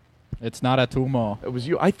what? It's not a tumor. It was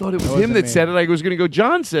you. I thought it was wasn't him that me. said it. I was going to go,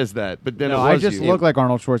 John says that. But then No, it was I just you. look like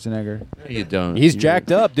Arnold Schwarzenegger. You don't. He's You-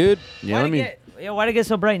 jacked up, dude. Yeah, let me. Why'd it get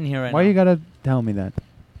so bright in here right Why now? you gotta tell me that?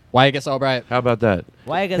 Why you get so bright? How about that?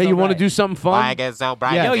 Why I get Hey, so you want to bright? do something fun? get so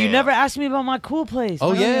bright. Yo, you never asked me about my cool place.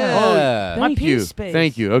 Oh, yeah. My Thank peace you. space.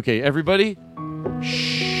 Thank you. Okay, everybody.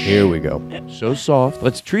 Here we go. So soft.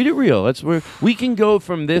 Let's treat it real. We can go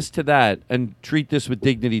from this to that and treat this with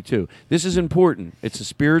dignity too. This is important. It's a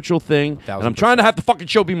spiritual thing, and I'm trying to have the fucking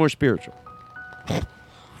show be more spiritual.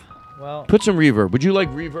 Well, Put some reverb. Would you like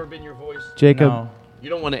reverb in your voice? Jacob, no, You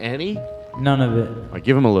don't want any? none of it. All right,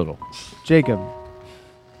 give him a little. Jacob,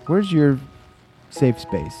 where's your safe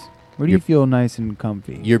space? Where do you feel nice and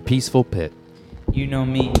comfy? Your peaceful pit. You know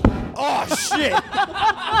me. Oh shit!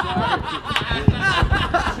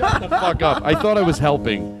 Shut the fuck up. I thought I was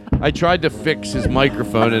helping. I tried to fix his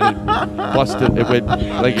microphone and it busted. It went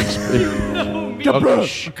like. Okay,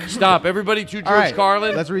 shh. Stop, everybody. To George All right,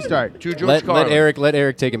 Carlin. let's restart. To George Let Carlin.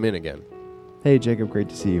 Eric take him in again. Hey, Jacob, great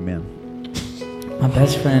to see you, man. My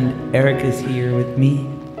best friend Eric is here with me.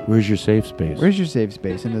 Where's your safe space? Where's your safe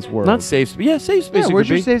space in this world? Not safe space. Yeah, safe space. Yeah, it where's could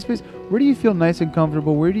your be. safe space? Where do you feel nice and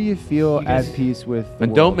comfortable? Where do you feel at peace with the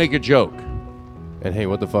And don't world? make a joke. And hey,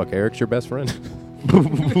 what the fuck? Eric's your best friend? We'll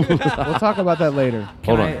talk about that later.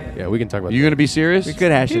 Hold on. Yeah, we can talk about You gonna be serious? We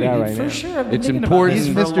could hash Dude, it out right for now. sure. I've been It's thinking important. About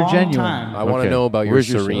He's this for a Mr. long Genuine. time. I want to Okay. know about your Where's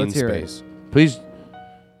your serene Let's hear it. space. Please.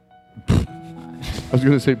 I was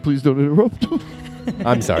gonna say, please don't interrupt.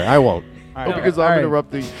 I'm sorry, I won't. Because All I'm right.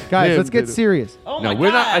 interrupting. Guys, him, let's get dude. serious. Oh No, my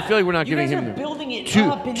we're not. God. I feel like we're not You giving guys him are building it to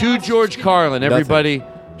up and now it's George just Carlin. Nothing. Everybody,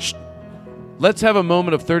 shh. Let's have a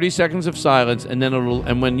moment of 30 seconds of silence, and then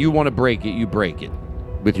and when you want to break it, you break it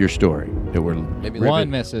with your story that we're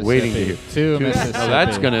One Mississippi, waiting to hear. two Mississippi, Oh,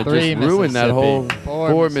 that's gonna three just ruin that whole Mississippi,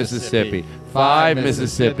 four Mississippi, 5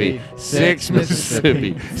 Mississippi, 6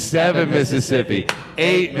 Mississippi, 7 Mississippi,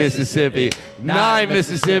 8 Mississippi, 9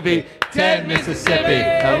 Mississippi, 10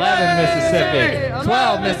 Mississippi, 11 Mississippi,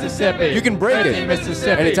 12 Mississippi. You can break 13 it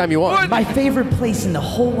Mississippi. anytime you want. My favorite place in the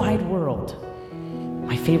whole wide world.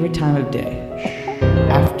 My favorite time of day.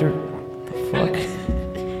 After the fuck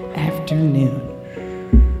afternoon.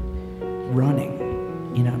 Running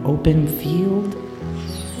in an open field,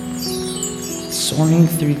 soaring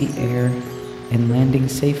through the air and landing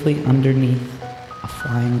safely underneath a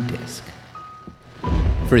flying disc.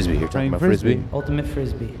 Frisbee, you're talking Playing about frisbee. frisbee? Ultimate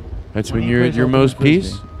frisbee. That's when you're at your most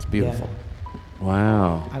peace. It's beautiful.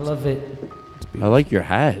 Wow, I love it. I like your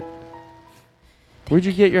hat. Where'd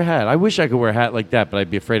you get your hat? I wish I could wear a hat like that, but I'd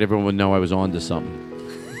be afraid everyone would know I was on to something.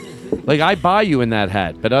 Like I buy you in that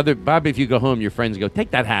hat, but Bobby, if you go home, your friends go,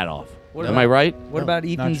 take that hat off. Am I right? What about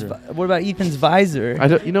Ethan's? What about Ethan's visor? I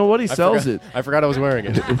don't, you know what? He sells it. I forgot I was wearing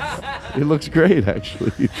it. It looks great,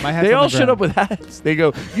 actually. My hat's They on all the shut ground. up with hats. They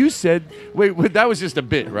go, you said, wait, that was just a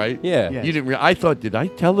bit, right? Yeah. Yeah. You didn't. I thought, did I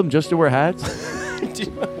tell them just to wear hats?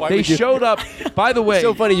 Why They would you- showed up. By the way, It's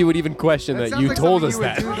so funny you would even question that, sounds you like told something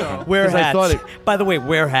us you would that. do, though. Wear 'Cause I hats. thought it- By the way,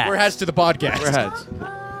 wear hats. Wear hats to the podcast. wear hats.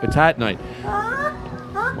 It's hat night.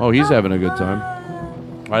 Oh, he's having a good time.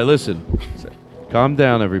 All right, listen. Calm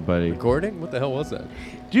down, everybody. Recording? What the hell was that?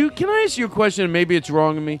 Dude, can I ask you a question? And maybe it's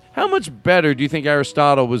wrong of me. How much better do you think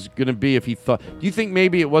Aristotle was going to be if he thought? Do you think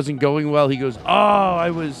maybe it wasn't going well? He goes, "Oh, I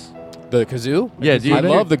was." The kazoo? Yeah, do you, I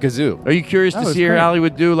love the kazoo. Are you curious That to was see how great. Ali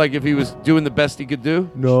would do, like if he was doing the best he could do?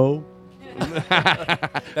 No.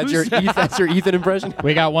 That's your Ethan impression?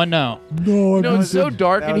 We got one no. No, You know, it's so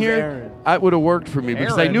dark That in was here. Aaron. That would have worked for me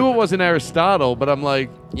because I Aaron. knew it wasn't Aristotle, but I'm like,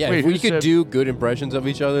 Yeah, wait, if we who could said- do good impressions of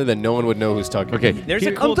each other, then no one would know who's talking. Okay, There's a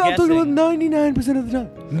Here- cool I'm talking about guessing. 99% of the time.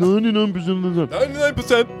 99% of the time.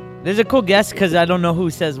 99%. There's a cool guess because I don't know who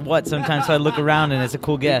says what sometimes, so I look around and it's a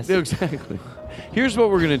cool guess. Exactly. Here's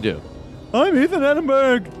what we're gonna do. I'm Ethan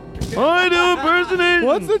Edinburgh. I do impersonations.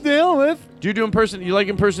 What's the deal with? Do you do You like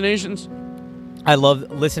impersonations? I love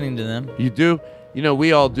listening to them. You do? You know,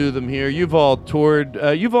 we all do them here. You've all toured.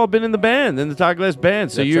 You've all been in the band, in the Todd Glass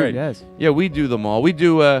band. So That's you're, right. Yes. Yeah, we do them all. We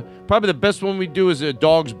do. Probably the best one we do is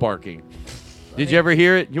dogs barking. Did you ever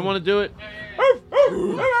hear it? You want to do it?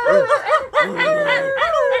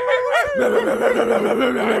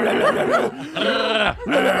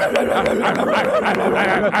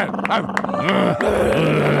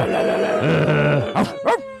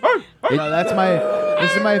 No, that's my.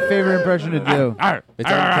 This is my favorite impression to do. It's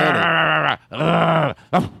uncanny.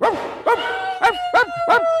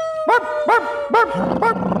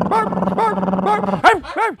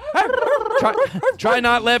 Try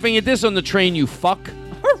not laughing at this on the train, you fuck.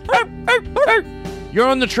 You're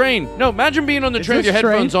on the train. No, imagine being on the Is train with your this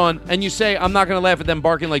train? headphones on and you say, I'm not going to laugh at them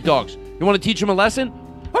barking like dogs. You want to teach him a lesson?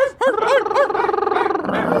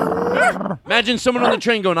 Imagine someone on the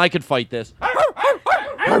train going, I could fight this.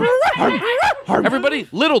 Everybody,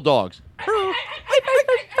 little dogs.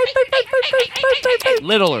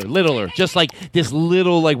 Littler. Just like this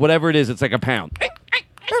little, like whatever it is, it's like a pound.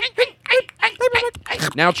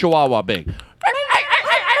 Now Chihuahua big.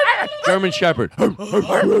 German Shepherd. Hound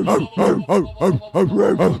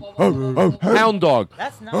dog.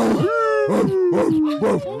 That's not.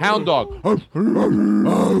 Hound dog.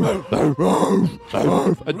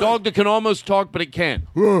 A dog that can almost talk, but it can't.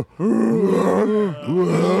 Wednesday.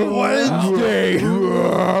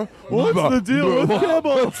 What's the deal with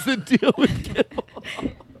kibble? What's the deal with kibble?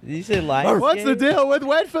 Did you say lion? What's the deal with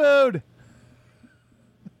wet food?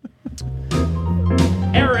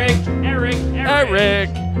 Eric.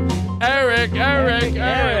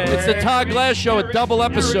 It's the Todd Glass Show, a double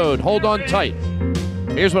episode. Hold on tight.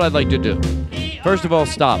 Here's what I'd like to do. First of all,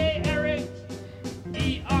 stop.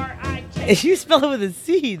 You spell it with a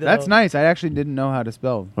C, though. That's nice. I actually didn't know how to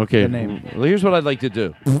spell Okay. the name. Well, here's what I'd like to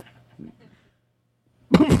do.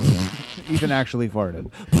 Ethan actually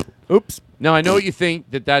farted. Oops. Now, I know you think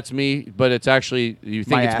that that's me, but it's actually, you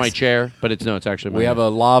think My it's my ass. chair, but it's actually my We have a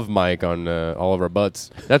lav mic on all of our butts.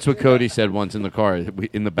 That's what Cody said once in the car.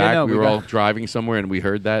 In the back, no, we we were all got- driving somewhere, and we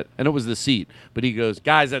heard that. And it was the seat. But he goes,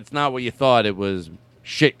 guys, that's not what you thought. It was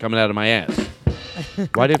shit coming out of my ass.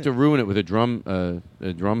 Why'd you have to ruin it with a drum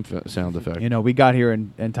sound effect? You know, we got here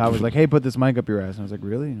and Todd was like, "Hey, put this mic up your ass." And I was like,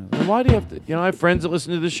 "Really?" And I was like, And why do you have to? You know, I have friends that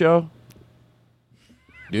listen to this show.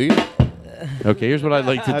 Do you? Okay, here's what I'd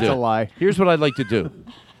like to do. That's a lie. Here's what I'd like to do.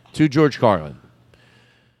 To George Carlin.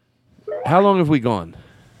 How long have we gone?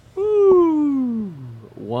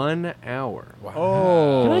 1 hour. Wow.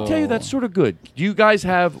 Oh. Can I tell you, that's sort of good. Do you guys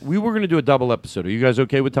have... We were going to do a double episode. Are you guys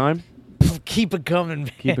okay with time? Keep it coming,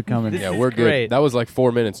 man. Keep it coming. This Yeah, is we're good. great. That was like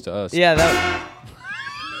 4 minutes to us. Yeah, that.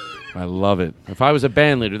 I love it. If I was a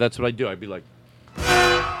band leader, that's what I'd do. I'd be like...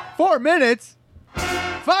 4 minutes.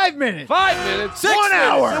 5 minutes. 5 minutes. 6 1 minutes.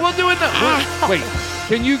 hour. And we'll do another... Wait.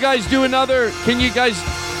 Can you guys do another... Can you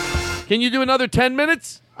do another 10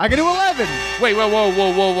 minutes? I can do 11. Wait,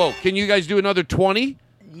 whoa. Can you guys do another 20?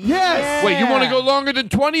 Yes. Wait, you want to go longer than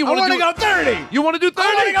 20? You I want to do go 30. You want to do 30?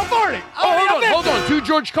 I want to go 40. Hold on. To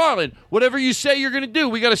George Carlin. Whatever you say you're going to do,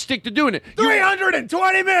 we got to stick to doing it.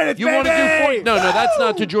 320 minutes, You want to do 40? No, that's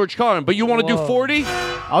not to George Carlin. But you want to do 40?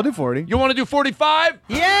 I'll do 40. You want to do 45?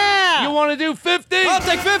 Yeah. You want to do 50? I'll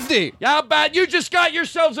take 50. Yeah, how bad? You just got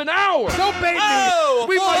yourselves an hour. Don't bait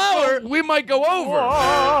Oh, we might go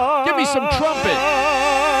over. Give me some trumpet.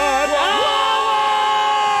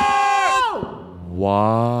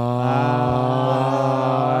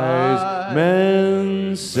 Wise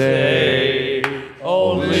men say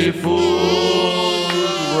only fools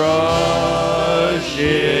rush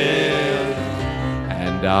in,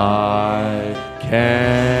 and I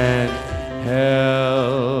can't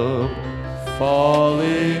help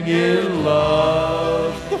falling in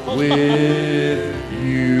love with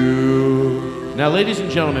you. Now, ladies and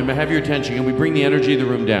gentlemen, may I have your attention? Can we bring the energy of the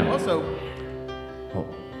room down? Also,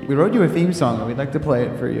 we wrote you a theme song and we'd like to play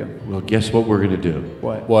it for you. Well, guess what we're going to do?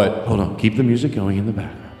 What? Hold on. Keep the music going in the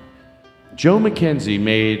background. Joe McKenzie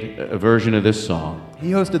made a version of this song.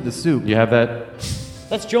 He hosted The Soup. You have that?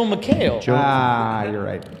 That's Joe McHale. Joe? You're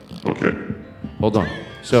right. Okay. Hold on.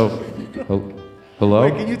 So, hello?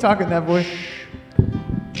 Wait, can you talk in that voice?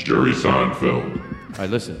 Jerry Seinfeld. All right,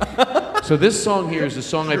 listen. So this song here is the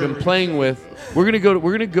song I've been playing with. We're gonna go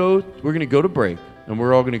to break, and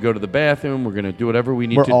we're all gonna go to the bathroom. We're gonna do whatever we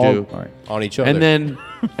need to do all right. On each other. and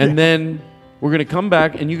then we're gonna come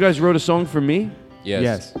back. And you guys wrote a song for me.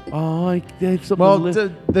 Yes. Oh, they have something. Well,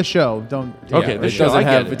 to the show. Don't. Okay, Yeah, the it show. doesn't I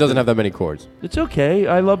get have it. it doesn't have that many chords. It's okay.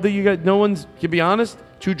 I love that you got. No one's. To be honest,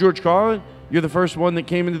 to George Carlin, you're the first one that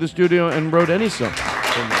came into the studio and wrote any song.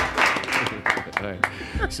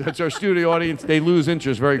 So it's our studio audience. They lose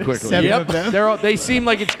interest very quickly. 7 of them. They seem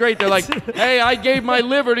like it's great. They're like, "Hey, I gave my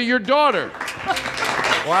liver to your daughter."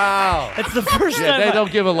 Wow. That's the first Yeah, time. they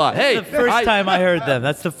don't give a lot. Hey, the first time I heard them.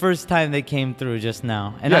 That's the first time they came through just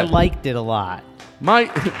now, and I Yeah. liked it a lot. My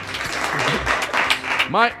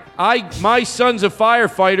son's a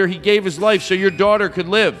firefighter. He gave his life so your daughter could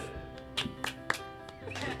live.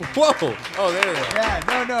 Whoa. Oh, there they are.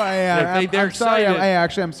 Yeah. No. They're I'm sorry.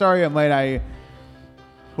 excited. I'm sorry. I'm late. I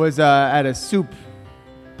was at a soup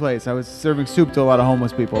place. I was serving soup to a lot of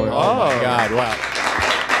homeless people. Oh my God! Wow.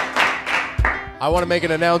 I want to make an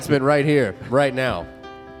announcement right here, right now,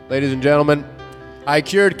 ladies and gentlemen. I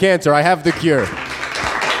cured cancer. I have the cure.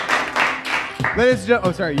 Ladies and gentlemen,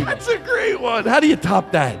 oh, sorry. You That's a great one. How do you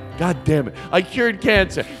top that? God damn it. I cured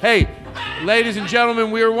cancer. Hey, Ladies and gentlemen,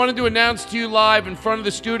 we wanted to announce to you live in front of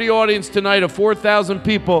the studio audience tonight of 4,000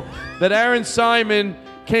 people that Aaron Simon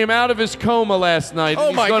came out of his coma last night. Oh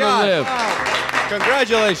and my he's going to God. live. Wow.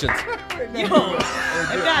 Congratulations. Yo,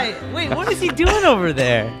 that guy, wait, what is he doing over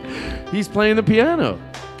there? He's playing the piano.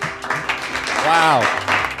 Wow.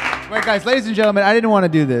 Wait, guys, ladies and gentlemen, I didn't want to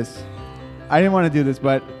do this.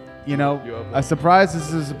 But, you know, a surprise. This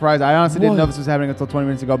is a surprise. I honestly didn't know this was happening until 20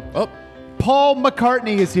 minutes ago. Oh, Paul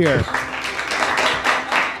McCartney is here.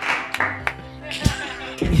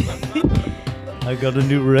 I got a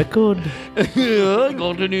new record. I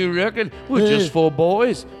got a new record. We're just 4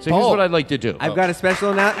 boys. So here's what I'd like to do. I've got a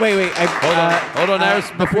special announcement. Wait. Hold on, Aaron.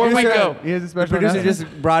 Before we go. He has a The special producer announcement.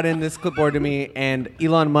 just brought in this clipboard to me, and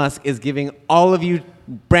Elon Musk is giving all of you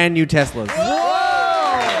brand new Teslas.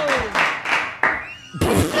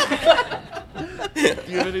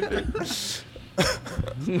 Do you have anything?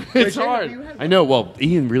 It's hard. I know. Well,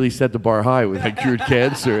 Ian really set the bar high with I cured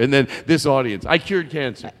cancer, and then this audience. I cured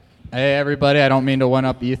cancer. Hey, everybody. I don't mean to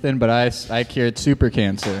one-up Ethan, but I cured super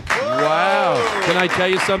cancer. Wow. Can I tell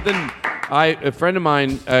you something? A friend of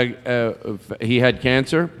mine, he had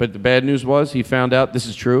cancer, but the bad news was he found out, this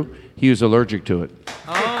is true, he was allergic to it.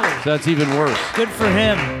 Oh. So that's even worse. Good for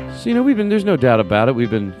him. So, you know, there's no doubt about it.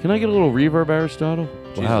 Can I get a little reverb, Aristotle?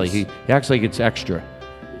 Wow, he acts like it's extra.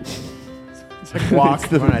 It's like walk.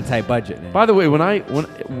 We're on a tight budget now. By the way,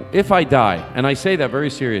 if I die, and I say that very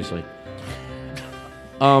seriously,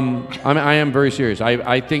 I am very serious.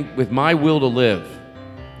 I think with my will to live,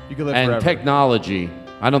 You can live and forever. technology,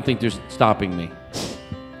 I don't think there's stopping me.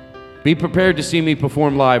 Be prepared to see me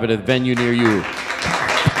perform live at a venue near you.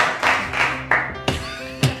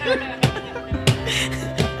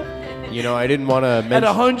 You know, I didn't want to At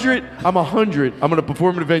mention... 100, I'm 100. I'm going to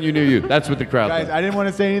perform at a venue near you. That's what the crowd Guys, does. I didn't want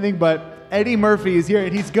to say anything, but Eddie Murphy is here,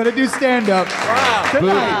 and he's going to do stand-up.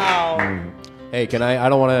 Wow. Hey, can I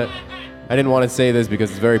don't want to... I didn't want to say this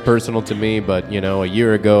because it's very personal to me, but, you know, a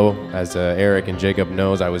year ago, as Eric and Jacob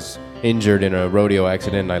knows, I was injured in a rodeo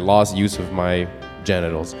accident, and I lost use of my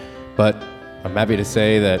genitals. But I'm happy to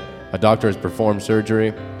say that a doctor has performed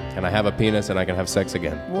surgery, and I have a penis, and I can have sex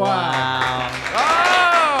again. Wow.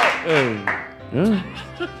 Yeah.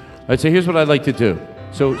 I'd say here's what I'd like to do.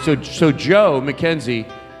 So Joe McKenzie,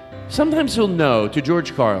 sometimes he'll know, to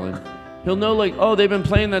George Carlin, he'll know like, oh, they've been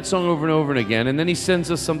playing that song over and over and again, and then he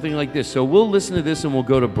sends us something like this. So we'll listen to this and we'll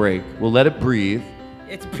go to break. We'll let it breathe.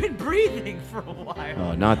 It's been breathing for a while.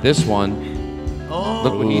 Oh, not this one. Oh.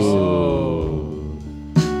 Look what he's...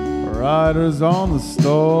 Riders on the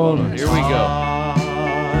storm. Here we go.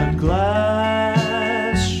 Todd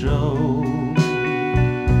Glass Show.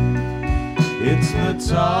 It's the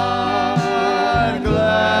Todd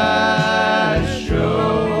Glass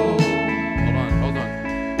Show. Hold on.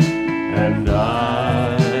 And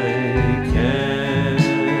I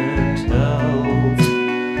can't help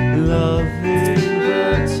loving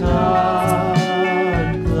the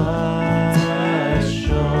Todd Glass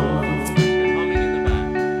Show.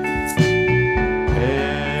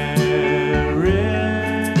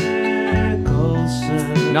 Eric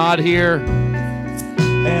Olsen. Not here.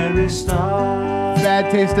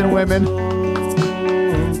 Bad taste in women.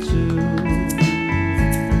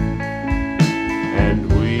 And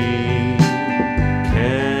we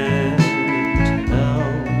can't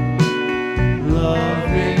help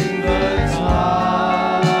loving the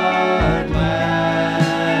Todd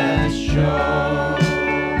Glass Show.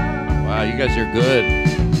 Wow, you guys are good.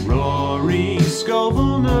 Rory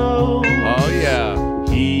Scovel knows. Oh, yeah.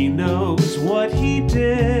 He knows what he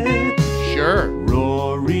did. Sure.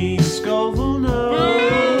 Rory Scovel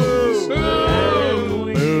knows.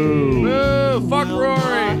 Boo. Fuck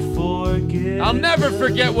Rory. I'll never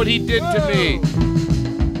forget what he did to me.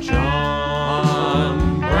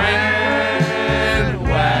 John Brandwagner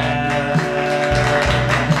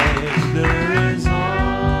is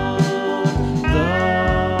on the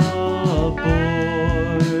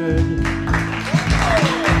board.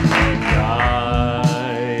 And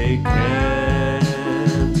I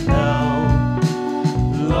can't help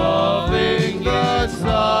loving the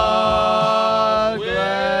Todd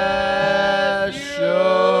Glass Show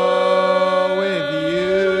with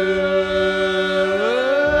you.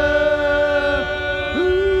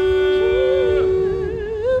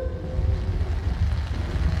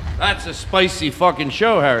 That's a spicy fucking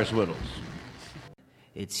show, Harris Whittles.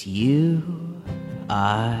 It's you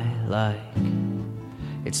I like.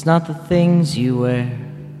 It's not the things you wear,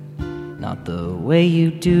 not the way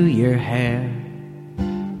you do your hair,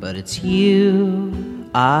 but it's you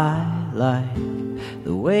I like.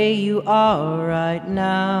 The way you are right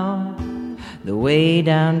now, the way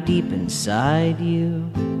down deep inside you,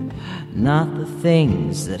 not the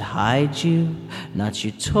things that hide you, not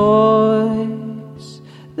your toys,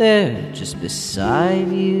 they're just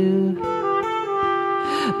beside you.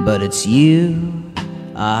 But it's you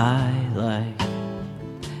I like,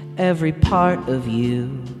 every part of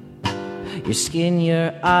you, your skin,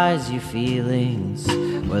 your eyes, your feelings,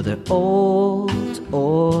 whether old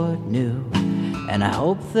or new. And I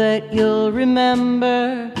hope that you'll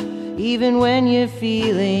remember, even when you're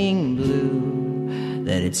feeling blue,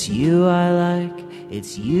 that it's you I like,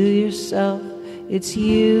 it's you yourself, it's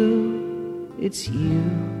you, it's you,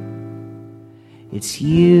 it's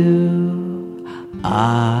you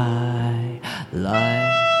I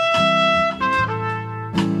like.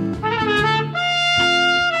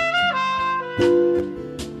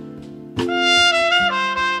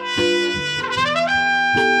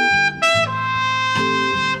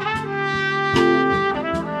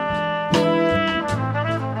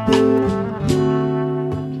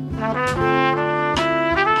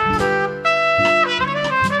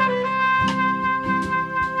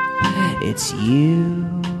 It's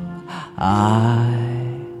you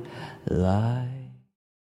I like.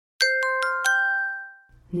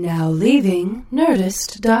 Now leaving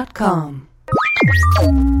Nerdist.com.